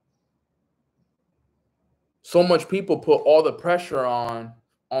 So much people put all the pressure on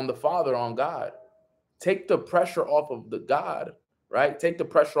the Father, on God. Take the pressure off of the God, right? Take the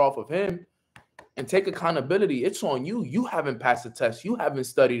pressure off of him and take accountability. It's on you. You haven't passed the test. You haven't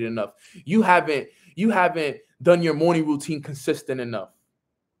studied enough. You haven't done your morning routine consistent enough.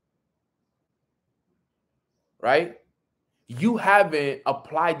 Right? You haven't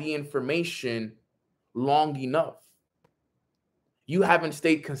applied the information long enough. You haven't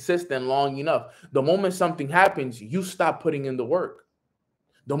stayed consistent long enough. The moment something happens, you stop putting in the work.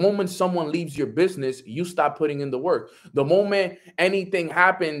 The moment someone leaves your business, you stop putting in the work. The moment anything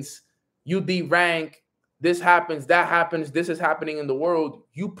happens, you derank, this happens, that happens, this is happening in the world,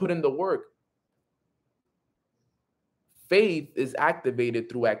 you put in the work. Faith is activated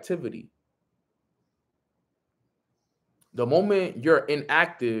through activity. The moment you're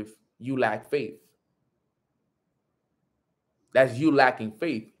inactive, you lack faith. That's you lacking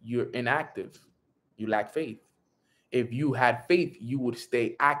faith. You're inactive. You lack faith. If you had faith, you would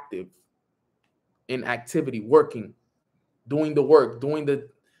stay active in activity, working, doing the work, doing the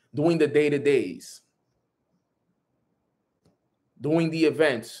day-to-days, doing the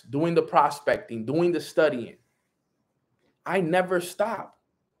events, doing the prospecting, doing the studying. I never stop.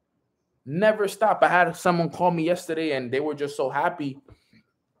 Never stop. I had someone call me yesterday and they were just so happy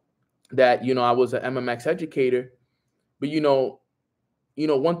that, I was an MMX educator. But,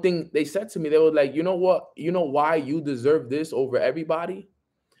 one thing they said to me, they were like, you know what? You know why you deserve this over everybody?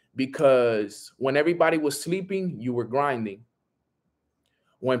 Because when everybody was sleeping, you were grinding.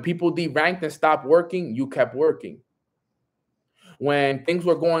 When people deranked and stopped working, you kept working. When things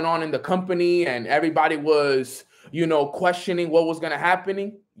were going on in the company and everybody was, questioning what was going to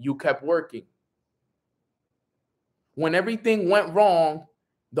happen, you kept working. When everything went wrong,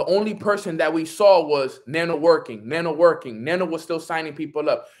 the only person that we saw was Nano working. Nano was still signing people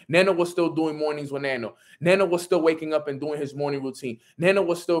up. Nano was still doing mornings with Nano. Nano was still waking up and doing his morning routine. Nano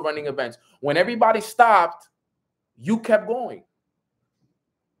was still running events. When everybody stopped, you kept going.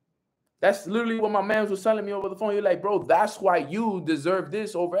 That's literally what my man was telling me over the phone. You're like, bro, that's why you deserve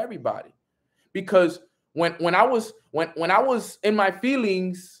this over everybody. Because when I was in my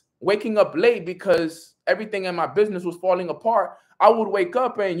feelings, waking up late because everything in my business was falling apart, I would wake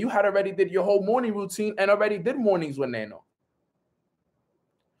up and you had already did your whole morning routine and already did mornings with Nano.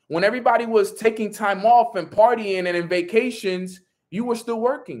 When everybody was taking time off and partying and in vacations, you were still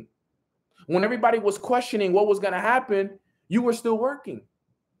working. When everybody was questioning what was going to happen, you were still working.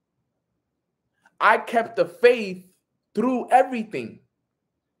 I kept the faith through everything.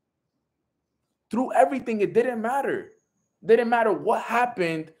 Through everything, it didn't matter. It didn't matter what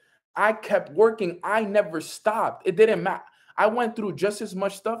happened. I kept working. I never stopped. It didn't matter. I went through just as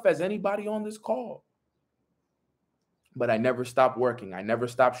much stuff as anybody on this call. But I never stopped working. I never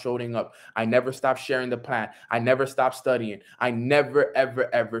stopped showing up. I never stopped sharing the plan. I never stopped studying. I never,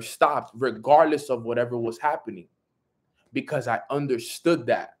 ever, ever stopped, regardless of whatever was happening, because I understood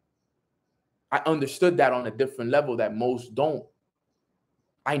that. I understood that on a different level that most don't.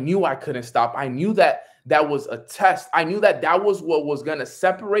 I knew I couldn't stop. I knew that that was a test. I knew that that was what was going to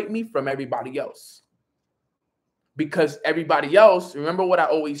separate me from everybody else. Because everybody else, remember what I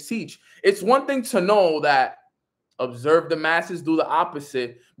always teach. It's one thing to know that observe the masses, do the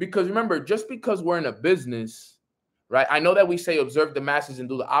opposite. Because remember, just because we're in a business, right? I know that we say observe the masses and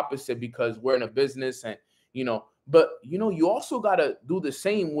do the opposite because we're in a business and, but, you also got to do the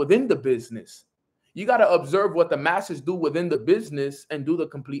same within the business. You got to observe what the masses do within the business and do the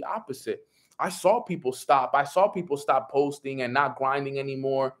complete opposite. I saw people stop. I saw people stop posting and not grinding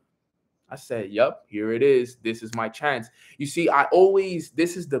anymore. I said, yep, here it is. This is my chance. You see,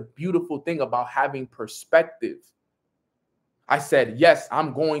 this is the beautiful thing about having perspective. I said, yes,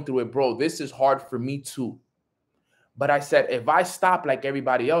 I'm going through it, bro. This is hard for me too. But I said, if I stop like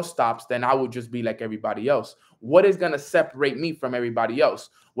everybody else stops, then I would just be like everybody else. What is going to separate me from everybody else?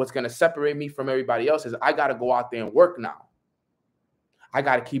 What's going to separate me from everybody else is I got to go out there and work now. I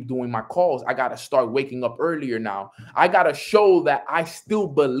got to keep doing my calls. I got to start waking up earlier now. I got to show that I still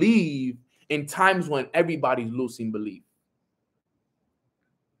believe in times when everybody's losing belief.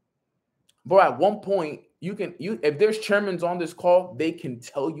 Bro, at one point, if there's chairmans on this call, they can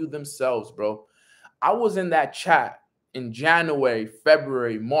tell you themselves, bro. I was in that chat in January,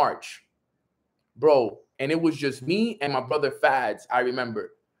 February, March, bro, and it was just me and my brother Fads, I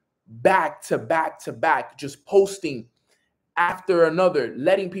remember, back to back to back, just posting after another,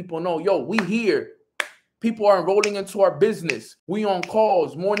 letting people know, yo, we here. People are enrolling into our business. We on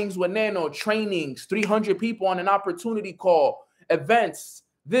calls, mornings with Nano, trainings, 300 people on an opportunity call, events,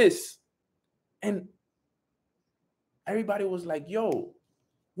 this. And everybody was like, yo,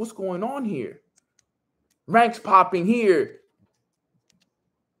 what's going on here? Ranks popping here.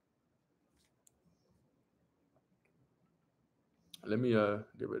 let me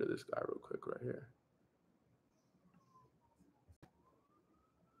get rid of this guy real quick right here.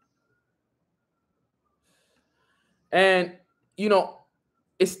 And you know,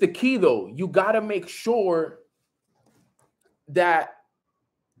 it's the key though. You got to make sure that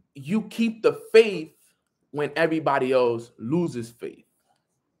you keep the faith when everybody else loses faith.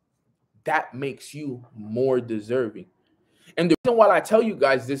 That makes you more deserving. And the reason why I tell you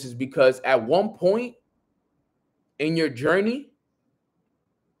guys this is because at one point in your journey,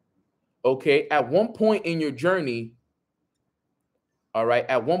 okay, at one point in your journey, all right,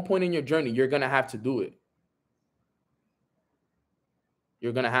 at one point in your journey, you're going to have to do it.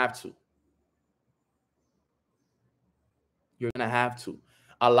 You're going to have to. You're going to have to.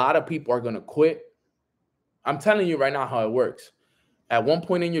 A lot of people are going to quit. I'm telling you right now how it works. At one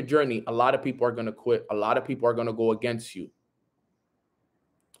point in your journey, a lot of people are going to quit. A lot of people are going to go against you.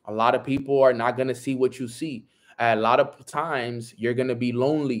 A lot of people are not going to see what you see. At a lot of times, you're going to be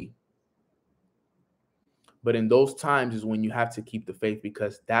lonely. But in those times is when you have to keep the faith,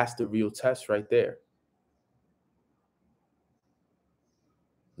 because that's the real test right there.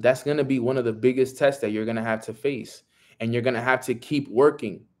 That's going to be one of the biggest tests that you're going to have to face. And you're going to have to keep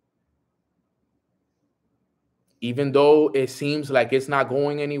working. Even though it seems like it's not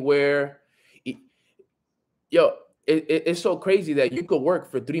going anywhere. It's so crazy that you could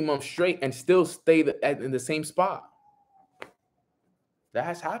work for 3 months straight and still stay in the same spot. That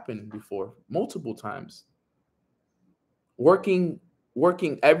has happened before, multiple times. Working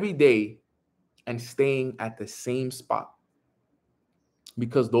every day and staying at the same spot.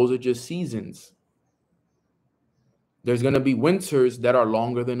 Because those are just seasons. There's going to be winters that are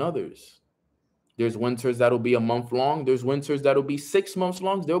longer than others. There's winters that'll be a month long. There's winters that'll be 6 months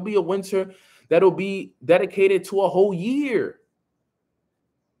long. There'll be a winter that'll be dedicated to a whole year.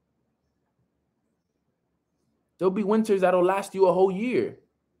 There'll be winters that'll last you a whole year.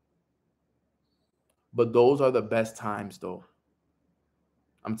 But those are the best times, though.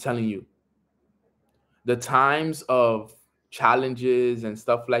 I'm telling you. The times of challenges and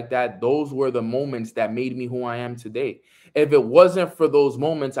stuff like that, those were the moments that made me who I am today. If it wasn't for those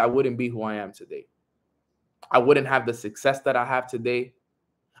moments, I wouldn't be who I am today. I wouldn't have the success that I have today.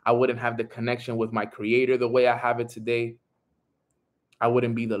 I wouldn't have the connection with my creator the way I have it today. I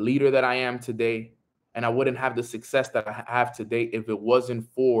wouldn't be the leader that I am today. And I wouldn't have the success that I have today if it wasn't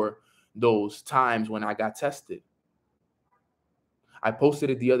for those times when I got tested. I posted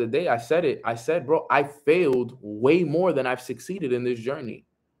it the other day. I said, bro, I failed way more than I've succeeded in this journey.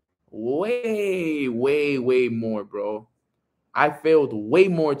 Way, way, way more, bro. I failed way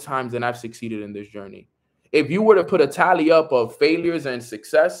more times than I've succeeded in this journey. If you were to put a tally up of failures and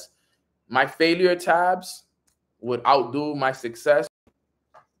success, my failure tabs would outdo my success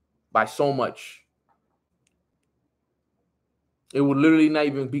by so much. It would literally not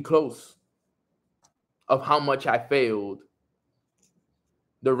even be close of how much I failed.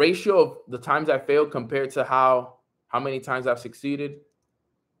 The ratio of the times I failed compared to how many times I've succeeded,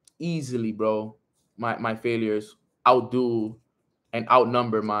 easily, bro, my failures outdo and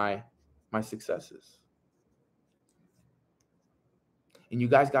outnumber my successes. And you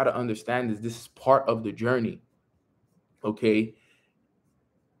guys got to understand this is part of the journey. Okay.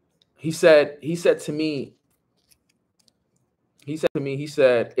 He said to me,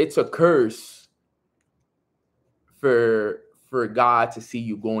 it's a curse for God to see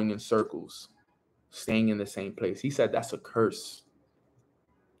you going in circles, staying in the same place. He said that's a curse.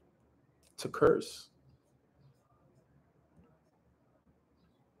 It's a curse.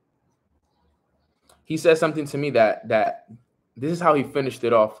 He said something to me that this is how he finished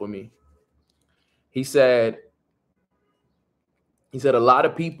it off for me. He said a lot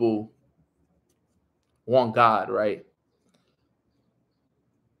of people want God, right?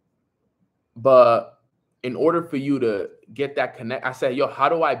 But in order for you to get that connect, I said, yo, how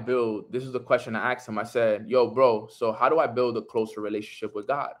do I build? This is the question I asked him. I said, yo, bro, so how do I build a closer relationship with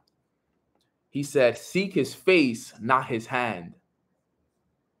God? He said, seek his face, not his hand.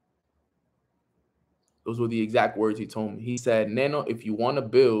 Those were the exact words he told me. He said, Neno, if you want to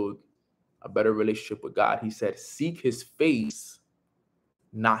build a better relationship with God, he said, seek his face,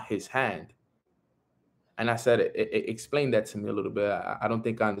 not his hand. And I said, explain that to me a little bit. I don't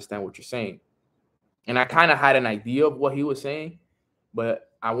think I understand what you're saying. And I kind of had an idea of what he was saying,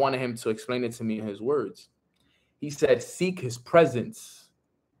 but I wanted him to explain it to me in his words. He said, seek his presence.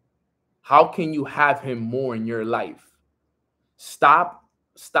 How can you have him more in your life? Stop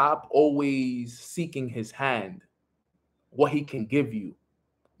always seeking his hand, what he can give you.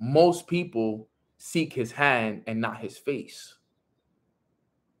 Most people seek his hand and not his face.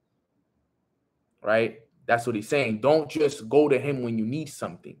 Right? That's what he's saying. Don't just go to him when you need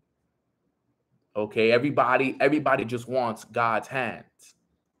something. Okay, everybody just wants God's hands.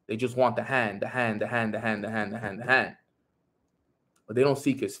 They just want the hand. But they don't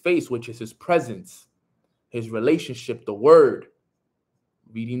seek his face, which is his presence, his relationship, the word,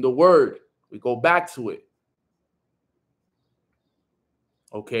 reading the word. We go back to it.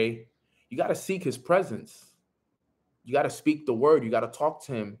 Okay, you got to seek his presence. You got to speak the word. You got to talk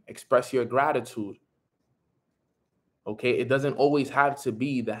to him, express your gratitude. Okay, it doesn't always have to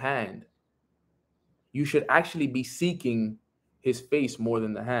be the hand. You should actually be seeking his face more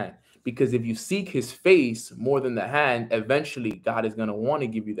than the hand. Because if you seek his face more than the hand, eventually God is going to want to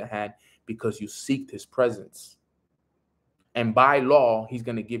give you the hand because you seek his presence. And by law, he's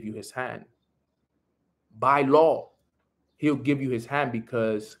going to give you his hand. By law, he'll give you his hand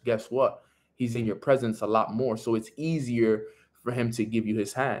because guess what? He's in your presence a lot more. So it's easier for him to give you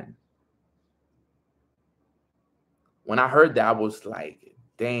his hand. When I heard that, I was like,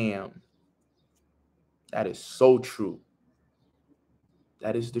 damn, that is so true.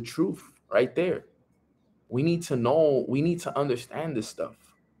 That is the truth right there. We need to know, we need to understand this stuff.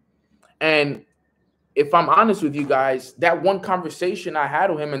 And if I'm honest with you guys, that one conversation I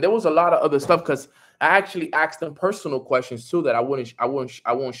had with him, and there was a lot of other stuff because I actually asked him personal questions too that I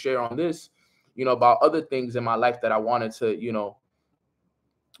won't share on this, about other things in my life that I wanted to,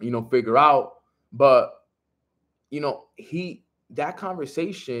 figure out. But that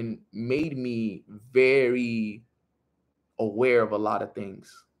conversation made me very aware of a lot of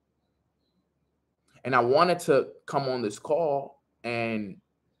things. And I wanted to come on this call and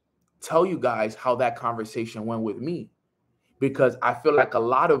tell you guys how that conversation went with me, because I feel like a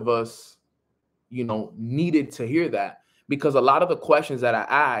lot of us, needed to hear that, because a lot of the questions that I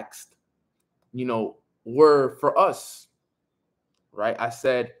asked, were for us, right? I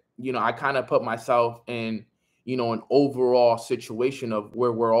said, I kind of put myself in, an overall situation of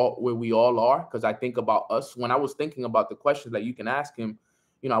where we all are. Cause I think about us. When I was thinking about the questions that you can ask him,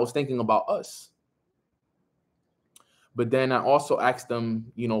 I was thinking about us. But then I also asked them,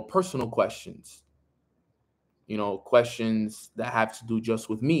 personal questions, questions that have to do just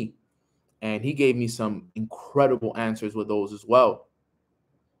with me. And he gave me some incredible answers with those as well.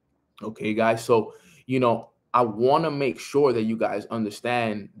 Okay, guys. So, I want to make sure that you guys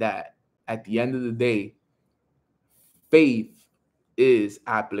understand that at the end of the day, faith is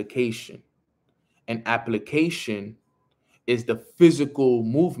application. And application is the physical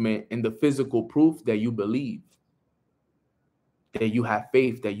movement and the physical proof that you believe, that you have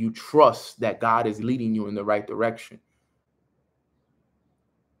faith, that you trust that God is leading you in the right direction.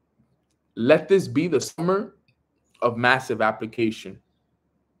 Let this be the summer of massive application.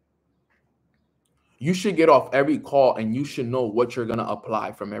 You should get off every call and you should know what you're going to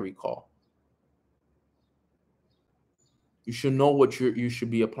apply from every call. You should know what you should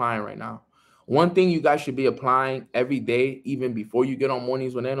be applying right now. One thing you guys should be applying every day, even before you get on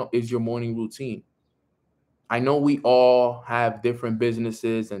Mornings with Nano, is your morning routine. I know we all have different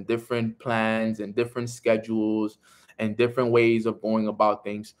businesses and different plans and different schedules and different ways of going about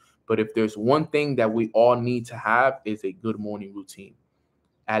things. But if there's one thing that we all need to have, is a good morning routine.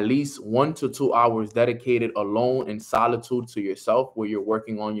 At least 1 to 2 hours dedicated alone in solitude to yourself, where you're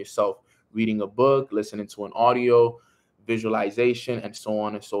working on yourself, reading a book, listening to an audio, visualization, and so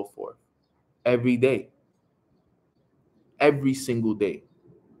on and so forth. Every day. Every single day.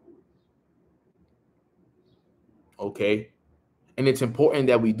 Okay? And it's important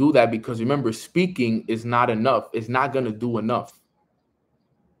that we do that because remember, speaking is not enough. It's not going to do enough.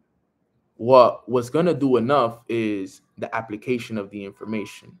 What's going to do enough is the application of the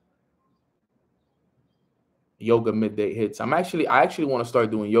information. Yoga midday hits. I actually want to start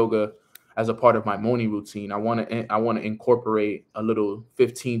doing yoga as a part of my morning routine. I want to incorporate a little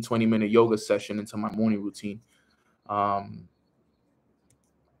 15-20 minute yoga session into my morning routine.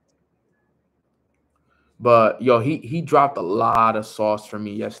 But yo, he dropped a lot of sauce for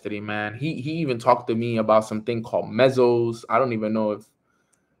me yesterday, man. He even talked to me about something called mesos. I don't even know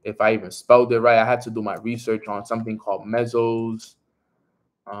if I even spelled it right. I had to do my research on something called mesos.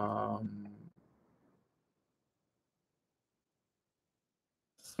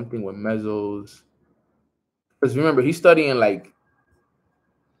 Something with mesos. Because remember, he's studying like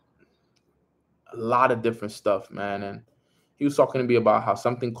a lot of different stuff, man. And he was talking to me about how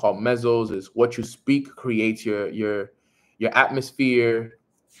something called mesos is what you speak creates your atmosphere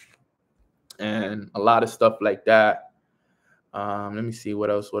and a lot of stuff like that. Let me see what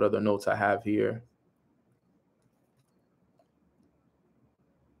other notes I have here.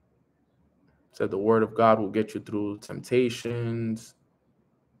 Said the word of God will get you through temptations.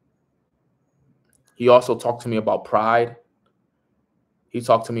 He also talked to me about pride. He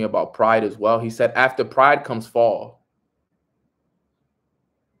talked to me about pride as well. He said, after pride comes fall.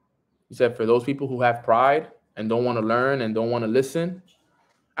 He said, for those people who have pride and don't want to learn and don't want to listen,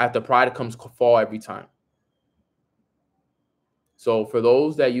 after pride comes fall every time. So for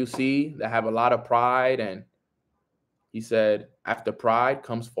those that you see that have a lot of pride, and he said, after pride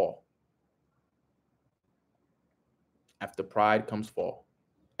comes fall. After pride comes fall.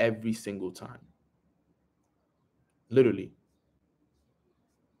 Every single time. Literally.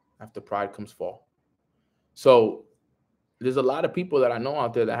 After pride comes fall. So there's a lot of people that I know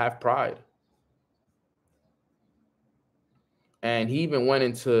out there that have pride. And he even went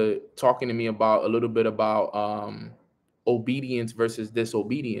into talking to me about a little bit about obedience versus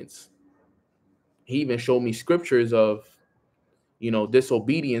disobedience. He even showed me scriptures of,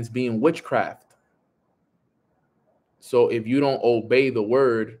 disobedience being witchcraft. So if you don't obey the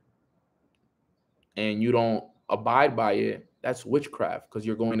word and you don't abide by it, that's witchcraft because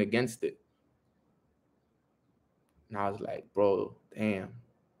you're going against it. And I was like, bro, damn.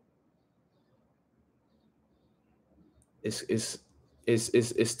 It's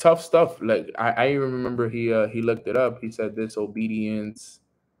tough stuff. Like I even remember he looked it up. He said disobedience.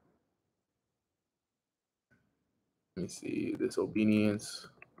 Let me see. Disobedience.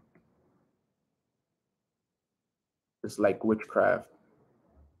 It's like witchcraft.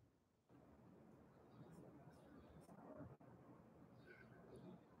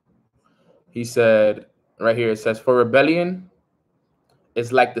 He said right here, it says, for rebellion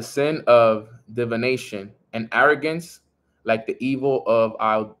is like the sin of divination, and arrogance like the evil of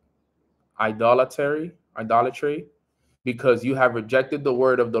idolatry, because you have rejected the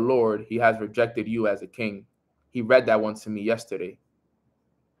word of the Lord, he has rejected you as a king. He read that one to me yesterday.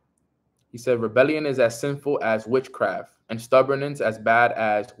 He said, rebellion is as sinful as witchcraft, and stubbornness as bad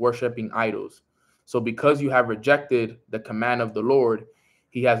as worshiping idols. So because you have rejected the command of the Lord,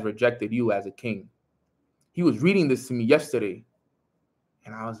 he has rejected you as a king. He was reading this to me yesterday,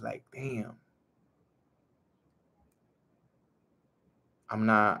 and I was like, damn. I'm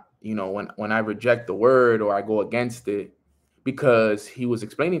not, when I reject the word or I go against it, because he was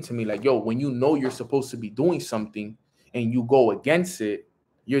explaining to me like, yo, when you know you're supposed to be doing something and you go against it,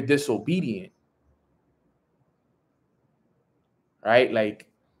 you're disobedient. Right? Like,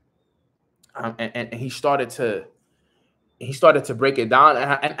 and he started to break it down.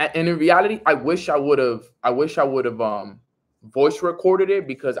 And in reality, I wish I would have voice recorded it,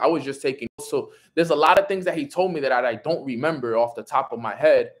 because I was just taking. So there's a lot of things that he told me that I don't remember off the top of my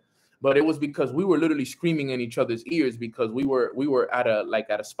head, but it was because we were literally screaming in each other's ears, because we were at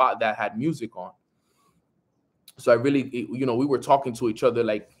a spot that had music on. So I really, we were talking to each other.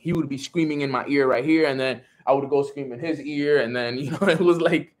 Like, he would be screaming in my ear right here, and then I would go scream in his ear, and then it was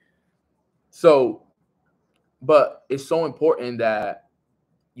like, so. But it's so important that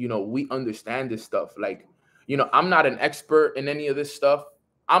we understand this stuff. Like, I'm not an expert in any of this stuff.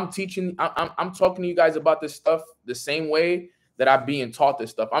 I'm teaching, I'm talking to you guys about this stuff the same way that I'm being taught this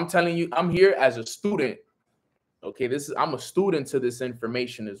stuff. I'm telling you, I'm here as a student. Okay, I'm a student to this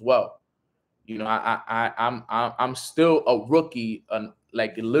information as well. I'm still a rookie,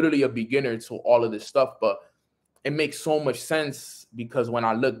 like literally a beginner to all of this stuff, but it makes so much sense, because when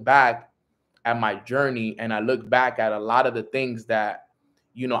I look back at my journey and I look back at a lot of the things that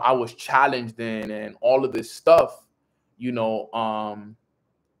I was challenged in and all of this stuff,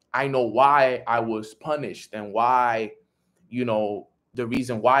 I know why I was punished, and why, the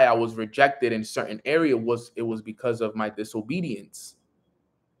reason why I was rejected in certain area was because of my disobedience.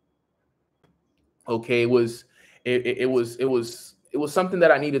 Okay, it was something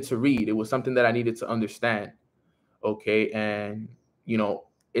that I needed to read. It was something that I needed to understand. Okay, and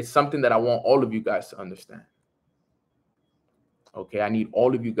it's something that I want all of you guys to understand. Okay, I need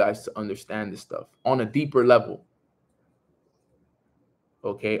all of you guys to understand this stuff on a deeper level.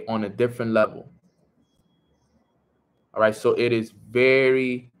 Okay, on a different level. All right, so it is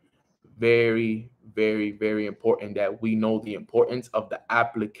very, very, very, very important that we know the importance of the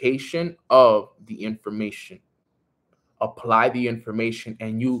application of the information. Apply the information,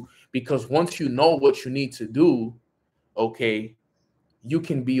 and because once you know what you need to do, okay, you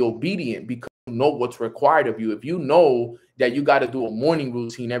can be obedient, because you know what's required of you. If you know that you got to do a morning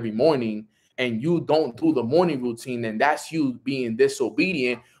routine every morning, and you don't do the morning routine, then that's you being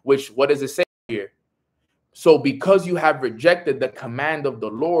disobedient, which, what does it say here? So because you have rejected the command of the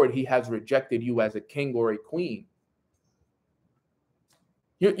Lord, he has rejected you as a king or a queen.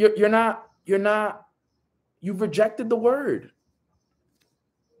 You've rejected the word.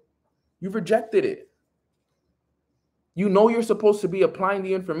 You've rejected it. You know you're supposed to be applying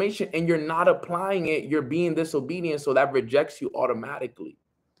the information and you're not applying it. You're being disobedient, so that rejects you automatically.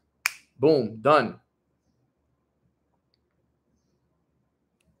 Boom, done.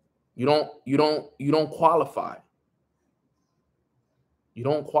 You don't qualify. You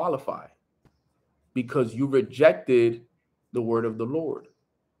don't qualify because you rejected the word of the Lord.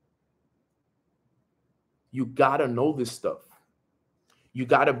 You got to know this stuff. You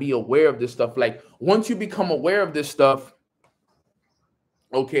got to be aware of this stuff. Like once you become aware of this stuff,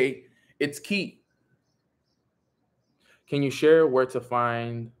 okay, it's key. Can you share where to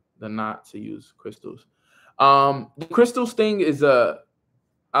find the not to use crystals? The crystals thing is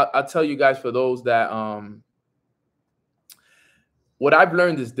I'll tell you guys, for those that what I've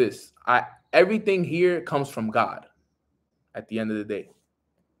learned is this. Everything here comes from God at the end of the day.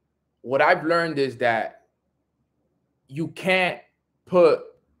 What I've learned is that you can't put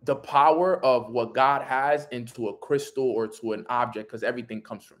the power of what God has into a crystal or to an object because everything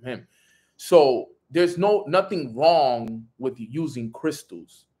comes from him. So there's nothing wrong with using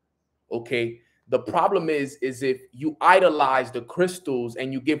crystals. Okay. The problem is if you idolize the crystals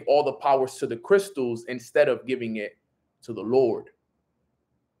and you give all the powers to the crystals instead of giving it to the Lord.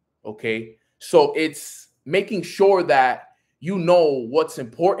 Okay. So it's making sure that you know what's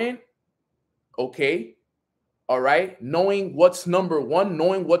important. Okay. All right. Knowing what's number one,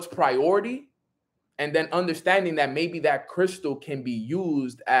 knowing what's priority, and then understanding that maybe that crystal can be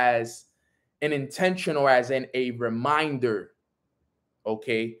used as an intention or as a reminder.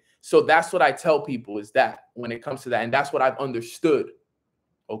 Okay. So that's what I tell people is that when it comes to that, and that's what I've understood.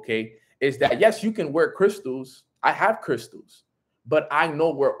 Okay. Is that, yes, you can wear crystals. I have crystals, but I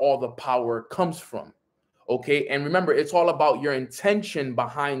know where all the power comes from. Okay. And remember, it's all about your intention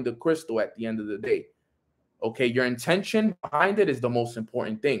behind the crystal at the end of the day. Okay. Your intention behind it is the most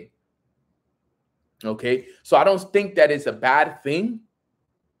important thing. Okay. So I don't think that it's a bad thing.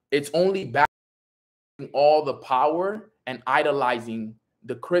 It's only bad all the power and idolizing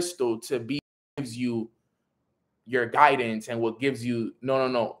the crystal to be gives you your guidance and what gives you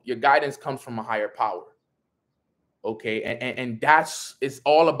no. Your guidance comes from a higher power. Okay. And it's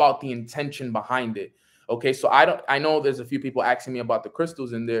all about the intention behind it. Okay. So I know there's a few people asking me about the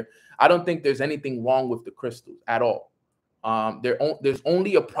crystals in there. I don't think there's anything wrong with the crystals at all. There's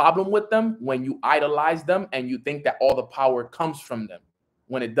only a problem with them when you idolize them and you think that all the power comes from them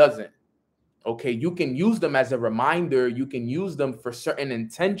when it doesn't. Okay, you can use them as a reminder. You can use them for certain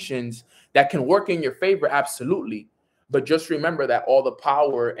intentions that can work in your favor, absolutely. But just remember that all the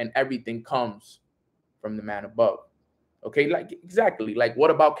power and everything comes from the man above. Okay, like exactly. Like what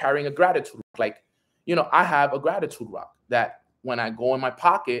about carrying a gratitude rock? Like, I have a gratitude rock that when I go in my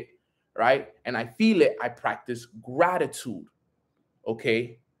pocket, right, and I feel it, I practice gratitude.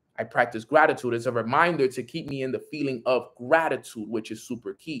 Okay, I practice gratitude. It's a reminder to keep me in the feeling of gratitude, which is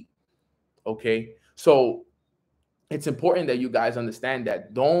super key. Okay, so it's important that you guys understand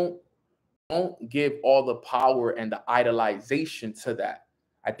that don't give all the power and the idolization to that.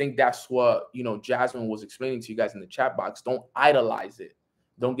 I think that's what Jasmine was explaining to you guys in the chat box. Don't idolize it.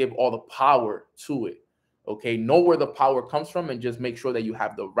 Don't give all the power to it. Okay, know where the power comes from and just make sure that you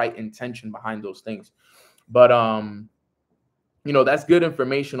have the right intention behind those things. But that's good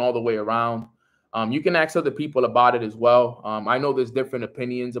information all the way around. You can ask other people about it as well. I know there's different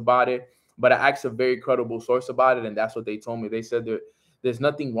opinions about it, but I asked a very credible source about it, and that's what they told me. They said there's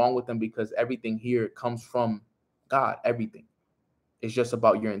nothing wrong with them because everything here comes from God. Everything. It's just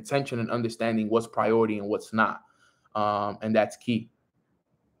about your intention and understanding what's priority and what's not, and that's key.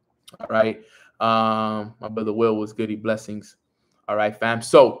 All right. My brother Will was goody blessings. All right, fam.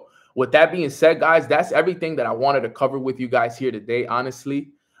 So with that being said, guys, that's everything that I wanted to cover with you guys here today.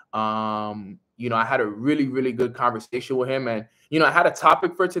 Honestly, I had a really, really good conversation with him, and I had a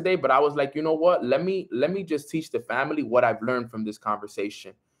topic for today, but I was like, you know what? Let me just teach the family what I've learned from this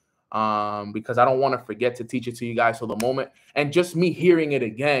conversation, because I don't want to forget to teach it to you guys for the moment, and just me hearing it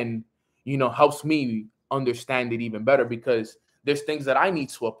again, helps me understand it even better because there's things that I need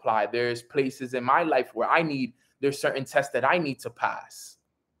to apply. There's places in my life where there's certain tests that I need to pass.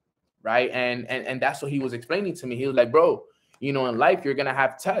 Right. And that's what he was explaining to me. He was like, bro, in life, you're going to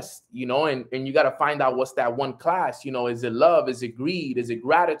have tests, and you got to find out what's that one class, is it love? Is it greed? Is it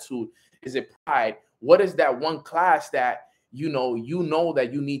gratitude? Is it pride? What is that one class that, that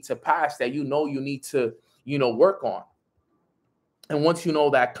you need to pass, that you need to, work on? And once you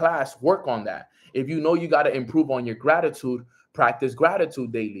know that class, work on that. If you got to improve on your gratitude, practice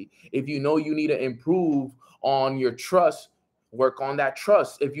gratitude daily. If you need to improve on your trust, work on that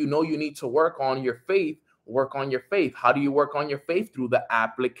trust. If you need to work on your faith, work on your faith. How do you work on your faith? Through the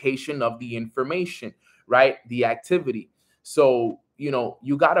application of the information. right? The activity. So, you know,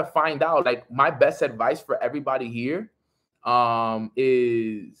 you got to find out, like, my best advice for everybody here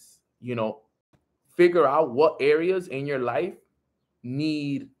is, you know, figure out what areas in your life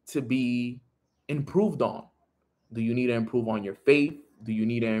need to be improved on. Do you need to improve on your faith? Do you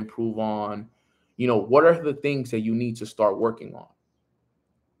need to improve on, you know, what are the things that you need to start working on?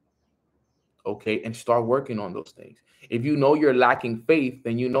 Okay, and start working on those things. If you know you're lacking faith,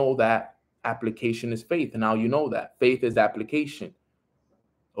 then you know that application is faith. And now you know that faith is application.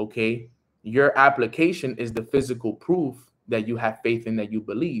 Okay, your application is the physical proof that you have faith in, that you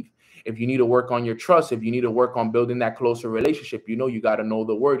believe. If you need to work on your trust, if you need to work on building that closer relationship, you know, you got to know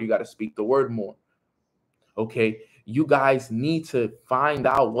the word, you got to speak the word more. Okay, you guys need to find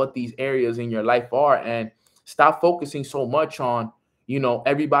out what these areas in your life are and stop focusing so much on, you know,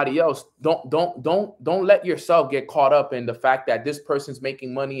 everybody else. Don't let yourself get caught up in the fact that this person's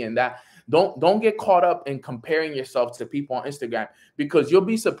making money and that. Don't get caught up in comparing yourself to people on Instagram, because you'll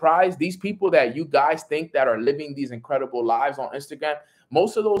be surprised. These people that you guys think that are living these incredible lives on Instagram,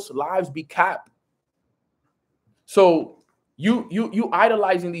 most of those lives be capped. So you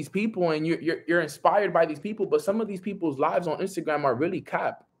idolizing these people and you're inspired by these people, but some of these people's lives on Instagram are really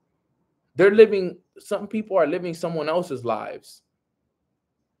capped. They're living, some people are living someone else's lives,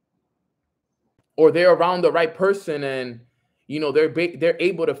 or they're around the right person and, you know, they're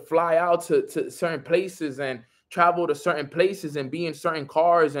able to fly out to certain places and travel to certain places and be in certain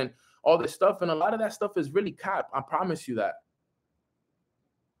cars and all this stuff. And a lot of that stuff is really capped. I promise you that.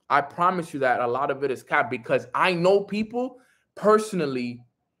 I promise you that a lot of it is capped, because I know people personally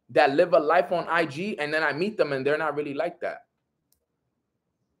that live a life on IG and then I meet them and they're not really like that.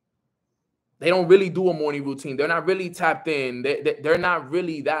 They don't really do a morning routine. They're not really tapped in. They're not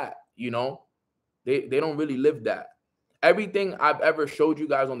really that, you know. They don't really live that. Everything I've ever showed you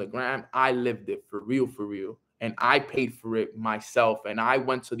guys on the gram, I lived it for real. And I paid for it myself. And I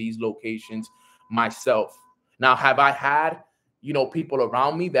went to these locations myself. Now, have I had, you know, people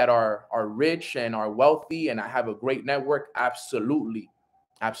around me that are rich and are wealthy and I have a great network? Absolutely.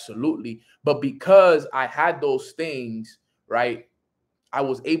 Absolutely. But because I had those things, right, I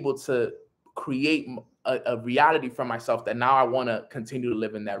was able to create a reality for myself that now I want to continue to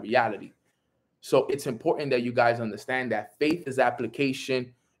live in that reality. So it's important that you guys understand that faith is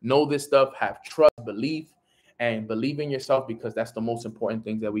application. Know this stuff, have trust, belief, and believe in yourself, because that's the most important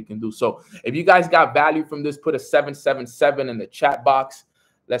things that we can do. So if you guys got value from this, put a 777 in the chat box.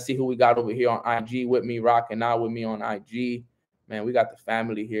 Let's see who we got over here on IG with me, rocking out with me on IG. Man, we got the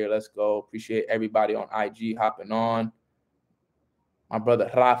family here. Let's go. Appreciate everybody on IG hopping on. My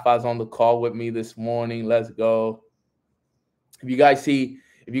brother Rafa's on the call with me this morning. Let's go. If you guys see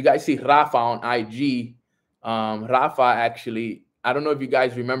Rafa on IG, Rafa actually, I don't know if you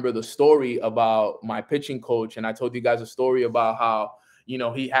guys remember the story about my pitching coach. And I told you guys a story about how, you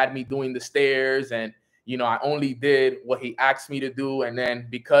know, he had me doing the stairs and, you know, I only did what he asked me to do. And then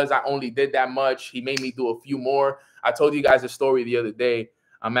because I only did that much, he made me do a few more. I told you guys a story the other day.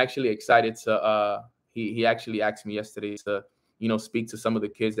 I'm actually excited to, he actually asked me yesterday to, you know, speak to some of the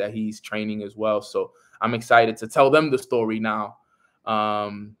kids that he's training as well. So I'm excited to tell them the story now,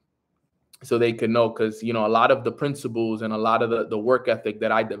 so they can know, because, you know, a lot of the principles and a lot of the work ethic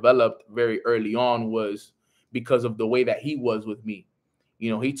that I developed very early on was because of the way that he was with me.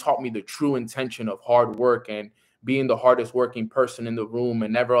 You know, he taught me the true intention of hard work and being the hardest working person in the room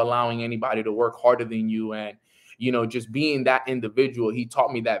and never allowing anybody to work harder than you. And, you know, just being that individual. He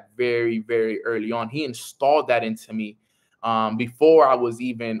taught me that very, very early on. He installed that into me before I was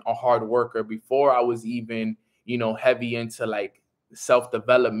even a hard worker, before I was even, you know, heavy into like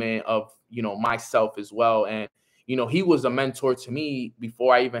self-development of, you know, myself as well. And, you know, he was a mentor to me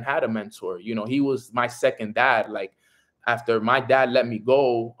before I even had a mentor. You know, he was my second dad. Like after my dad let me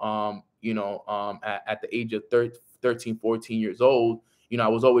go, at the age of 13, 14 years old, you know, I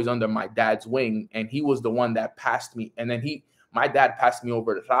was always under my dad's wing, and he was the one that passed me. And then my dad passed me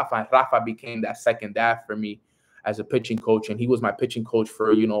over to Rafa, and Rafa became that second dad for me as a pitching coach. And he was my pitching coach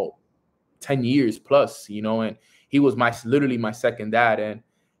for, you know, 10 years plus, you know, and he was literally my second dad. And,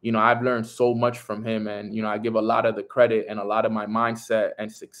 you know, I've learned so much from him. And, you know, I give a lot of the credit and a lot of my mindset and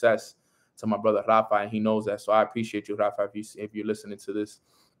success to my brother Rafa, and he knows that. So I appreciate you, Rafa, if you're listening to this.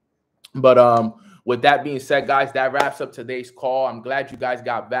 But with that being said, guys, that wraps up today's call. I'm glad you guys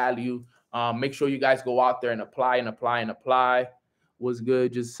got value. Make sure you guys go out there and apply. What's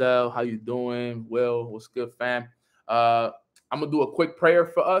good, Giselle? How you doing? Will, what's good, fam? I'm going to do a quick prayer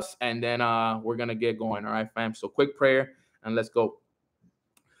for us, and then we're going to get going. All right, fam? So quick prayer, and let's go.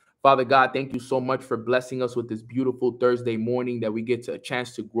 Father God, thank you so much for blessing us with this beautiful Thursday morning that we get a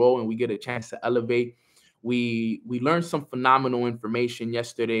chance to grow and we get a chance to elevate. we learned some phenomenal information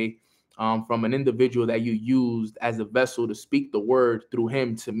yesterday from an individual that you used as a vessel to speak the word through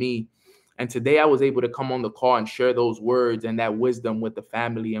him to me. And today I was able to come on the call and share those words and that wisdom with the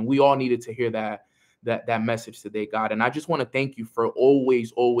family. And we all needed to hear that message today, God. And I just want to thank you for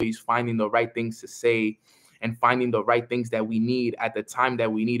always finding the right things to say and finding the right things that we need at the time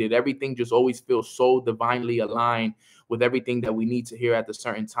that we need it. Everything just always feels so divinely aligned with everything that we need to hear at the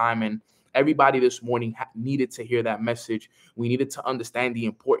certain time. And everybody this morning needed to hear that message. We needed to understand the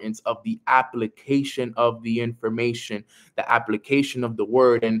importance of the application of the information, the application of the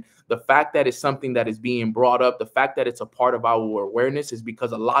word. And the fact that it's something that is being brought up, the fact that it's a part of our awareness is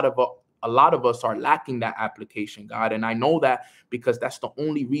because a lot of us are lacking that application, God. And I know that because that's the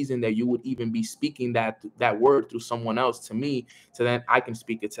only reason that you would even be speaking that word through someone else to me, so then I can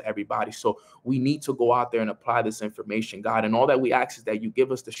speak it to everybody. So we need to go out there and apply this information, God. And all that we ask is that you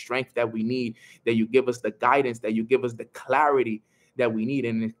give us the strength that we need, that you give us the guidance, that you give us the clarity that we need,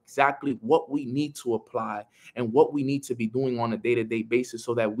 and exactly what we need to apply and what we need to be doing on a day-to-day basis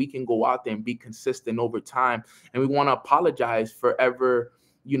so that we can go out there and be consistent over time. And we want to apologize for ever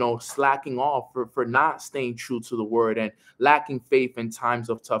slacking off, for not staying true to the word and lacking faith in times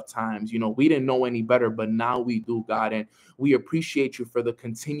of tough times. We didn't know any better, but now we do, God. And we appreciate you for the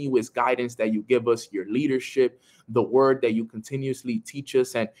continuous guidance that you give us, your leadership, the word that you continuously teach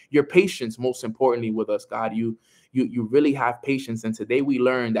us, and your patience, most importantly, with us, God. You really have patience. And today we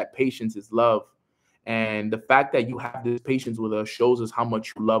learned that patience is love. And the fact that you have this patience with us shows us how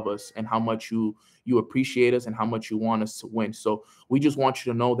much you love us and how much you appreciate us and how much you want us to win. So we just want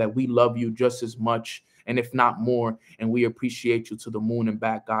you to know that we love you just as much, and if not more, and we appreciate you to the moon and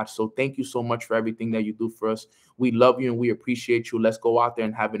back, God. So thank you so much for everything that you do for us. We love you and we appreciate you. Let's go out there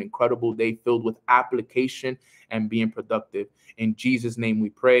and have an incredible day filled with application and being productive. In Jesus' name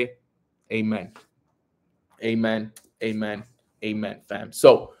we pray. Amen. Amen. Amen. Amen, fam.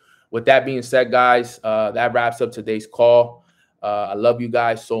 So with that being said, guys, that wraps up today's call. I love you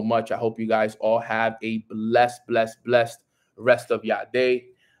guys so much. I hope you guys all have a blessed rest of your day.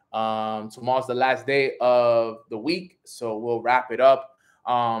 Tomorrow's the last day of the week, so we'll wrap it up.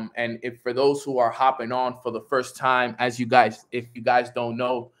 And if for those who are hopping on for the first time, if you guys don't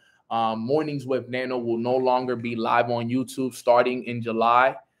know, Mornings with Nano will no longer be live on YouTube starting in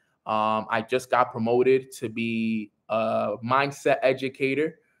July. I just got promoted to be a mindset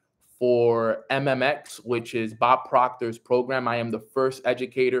educator for MMX, which is Bob Proctor's program. I am the first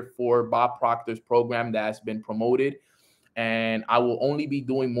educator for Bob Proctor's program that has been promoted. And I will only be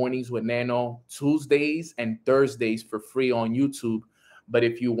doing Mornings with Nano Tuesdays and Thursdays for free on YouTube. But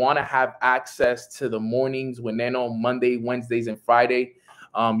if you want to have access to the Mornings with Nano Monday, Wednesdays, and Friday,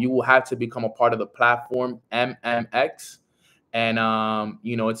 you will have to become a part of the platform MMX. And,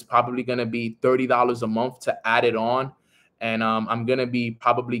 it's probably going to be $30 a month to add it on. And I'm going to be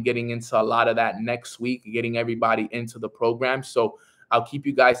probably getting into a lot of that next week, getting everybody into the program. So I'll keep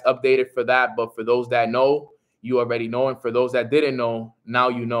you guys updated for that. But for those that know, you already know. And for those that didn't know, now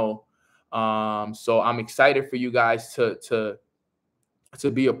you know. So I'm excited for you guys to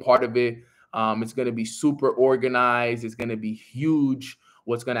be a part of it. It's going to be super organized. It's going to be huge.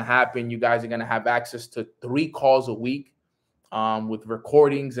 What's going to happen, you guys are going to have access to 3 calls a week with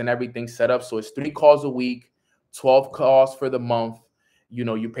recordings and everything set up. So it's 3 calls a week. 12 calls for the month.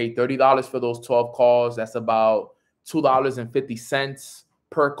 You pay $30 for those 12 calls. That's about $2.50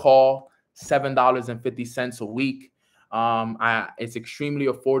 per call, $7.50 a week. It's extremely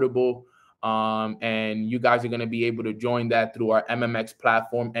affordable. And you guys are going to be able to join that through our MMX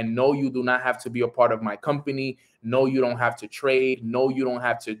platform. And no, you do not have to be a part of my company. No, you don't have to trade. No, you don't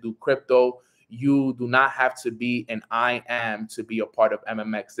have to do crypto. You do not have to be an IM to be a part of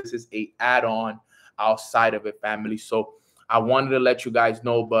MMX. This is a add-on outside of it, family. So I wanted to let you guys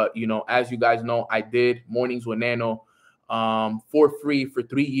know, but as you guys know, I did Mornings with Nano for free for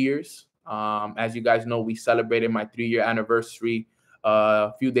 3 years. As you guys know, we celebrated my 3-year anniversary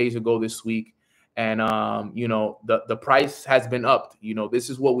a few days ago this week. And the price has been upped. This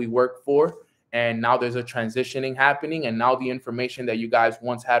is what we work for. And now there's a transitioning happening. And now the information that you guys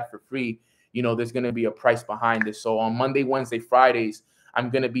once had for free, there's going to be a price behind this. So on Monday, Wednesday, Fridays, I'm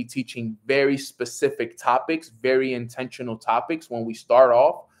going to be teaching very specific topics, very intentional topics when we start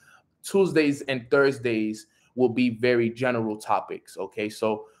off. Tuesdays and Thursdays will be very general topics. Okay,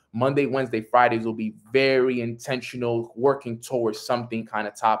 so Monday, Wednesday, Fridays will be very intentional, working towards something kind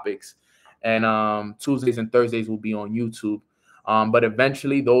of topics. And Tuesdays and Thursdays will be on YouTube. But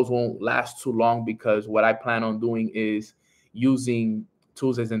eventually those won't last too long, because what I plan on doing is using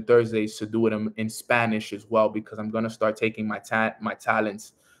Tuesdays and Thursdays to do it in Spanish as well, because I'm going to start taking my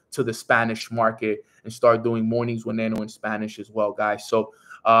talents to the Spanish market and start doing mornings with Nano in Spanish as well, guys. So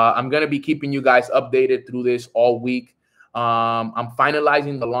I'm going to be keeping you guys updated through this all week. I'm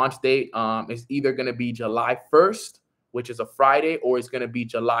finalizing the launch date. It's either going to be July 1st, which is a Friday, or it's going to be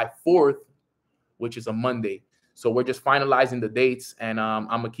July 4th, which is a Monday. So we're just finalizing the dates, and I'm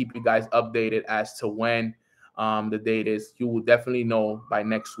going to keep you guys updated as to when the date is. You will definitely know by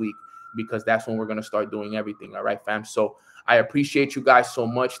next week, because that's when we're going to start doing everything. All right, fam. So I appreciate you guys so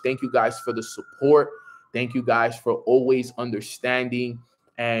much. Thank you guys for the support. Thank you guys for always understanding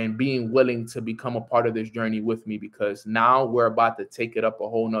and being willing to become a part of this journey with me, because now we're about to take it up a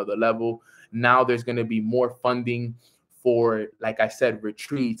whole nother level. Now there's going to be more funding for, like I said,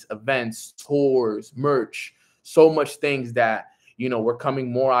 retreats, events, tours, merch, so much things that, you know, were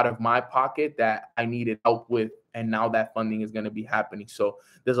coming more out of my pocket that I needed help with. And now that funding is going to be happening. So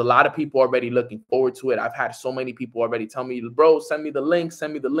there's a lot of people already looking forward to it. I've had so many people already tell me, bro, send me the link,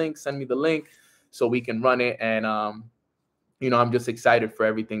 send me the link, send me the link so we can run it. And, you know, I'm just excited for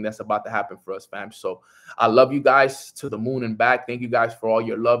everything that's about to happen for us, fam. So I love you guys to the moon and back. Thank you guys for all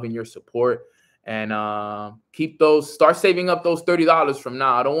your love and your support. And start saving up those $30 from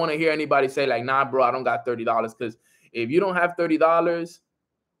now. I don't want to hear anybody say like, nah, bro, I don't got $30. Because if you don't have $30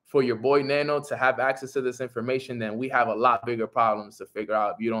 for your boy Nano to have access to this information, then we have a lot bigger problems to figure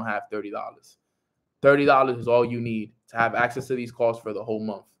out if you don't have $30. $30 is all you need to have access to these calls for the whole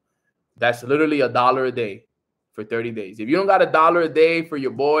month. That's literally $1 a day for 30 days. If you don't got $1 a day for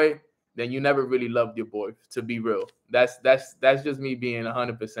your boy, then you never really loved your boy, to be real. That's just me being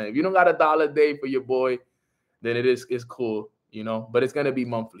 100%. If you don't got $1 a day for your boy, then it's cool, you know, but it's going to be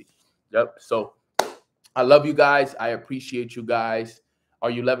monthly. Yep. So I love you guys. I appreciate you guys. Are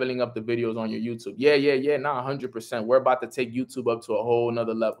you leveling up the videos on your YouTube? Yeah. Nah, 100%. We're about to take YouTube up to a whole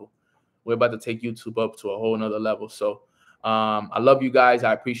nother level. So I love you guys.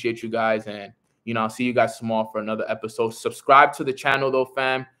 I appreciate you guys. And, you know, I'll see you guys tomorrow for another episode. Subscribe to the channel, though,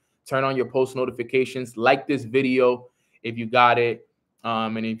 fam. Turn on your post notifications. Like this video if you got it.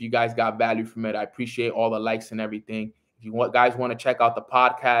 And if you guys got value from it, I appreciate all the likes and everything. If you guys want to check out the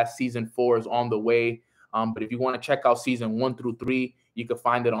podcast, season 4 is on the way. But if you want to check out season 1 through 3, you can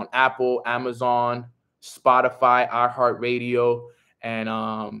find it on Apple, Amazon, Spotify, iHeartRadio.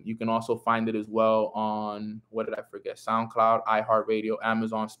 And you can also find it as well on, SoundCloud, iHeartRadio,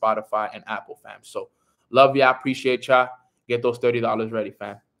 Amazon, Spotify, and Apple, fam. So love ya. Appreciate ya. Get those $30 ready,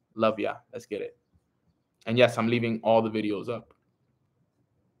 fam. Love ya. Let's get it. And yes, I'm leaving all the videos up.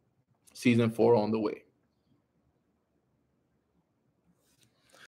 Season 4 on the way.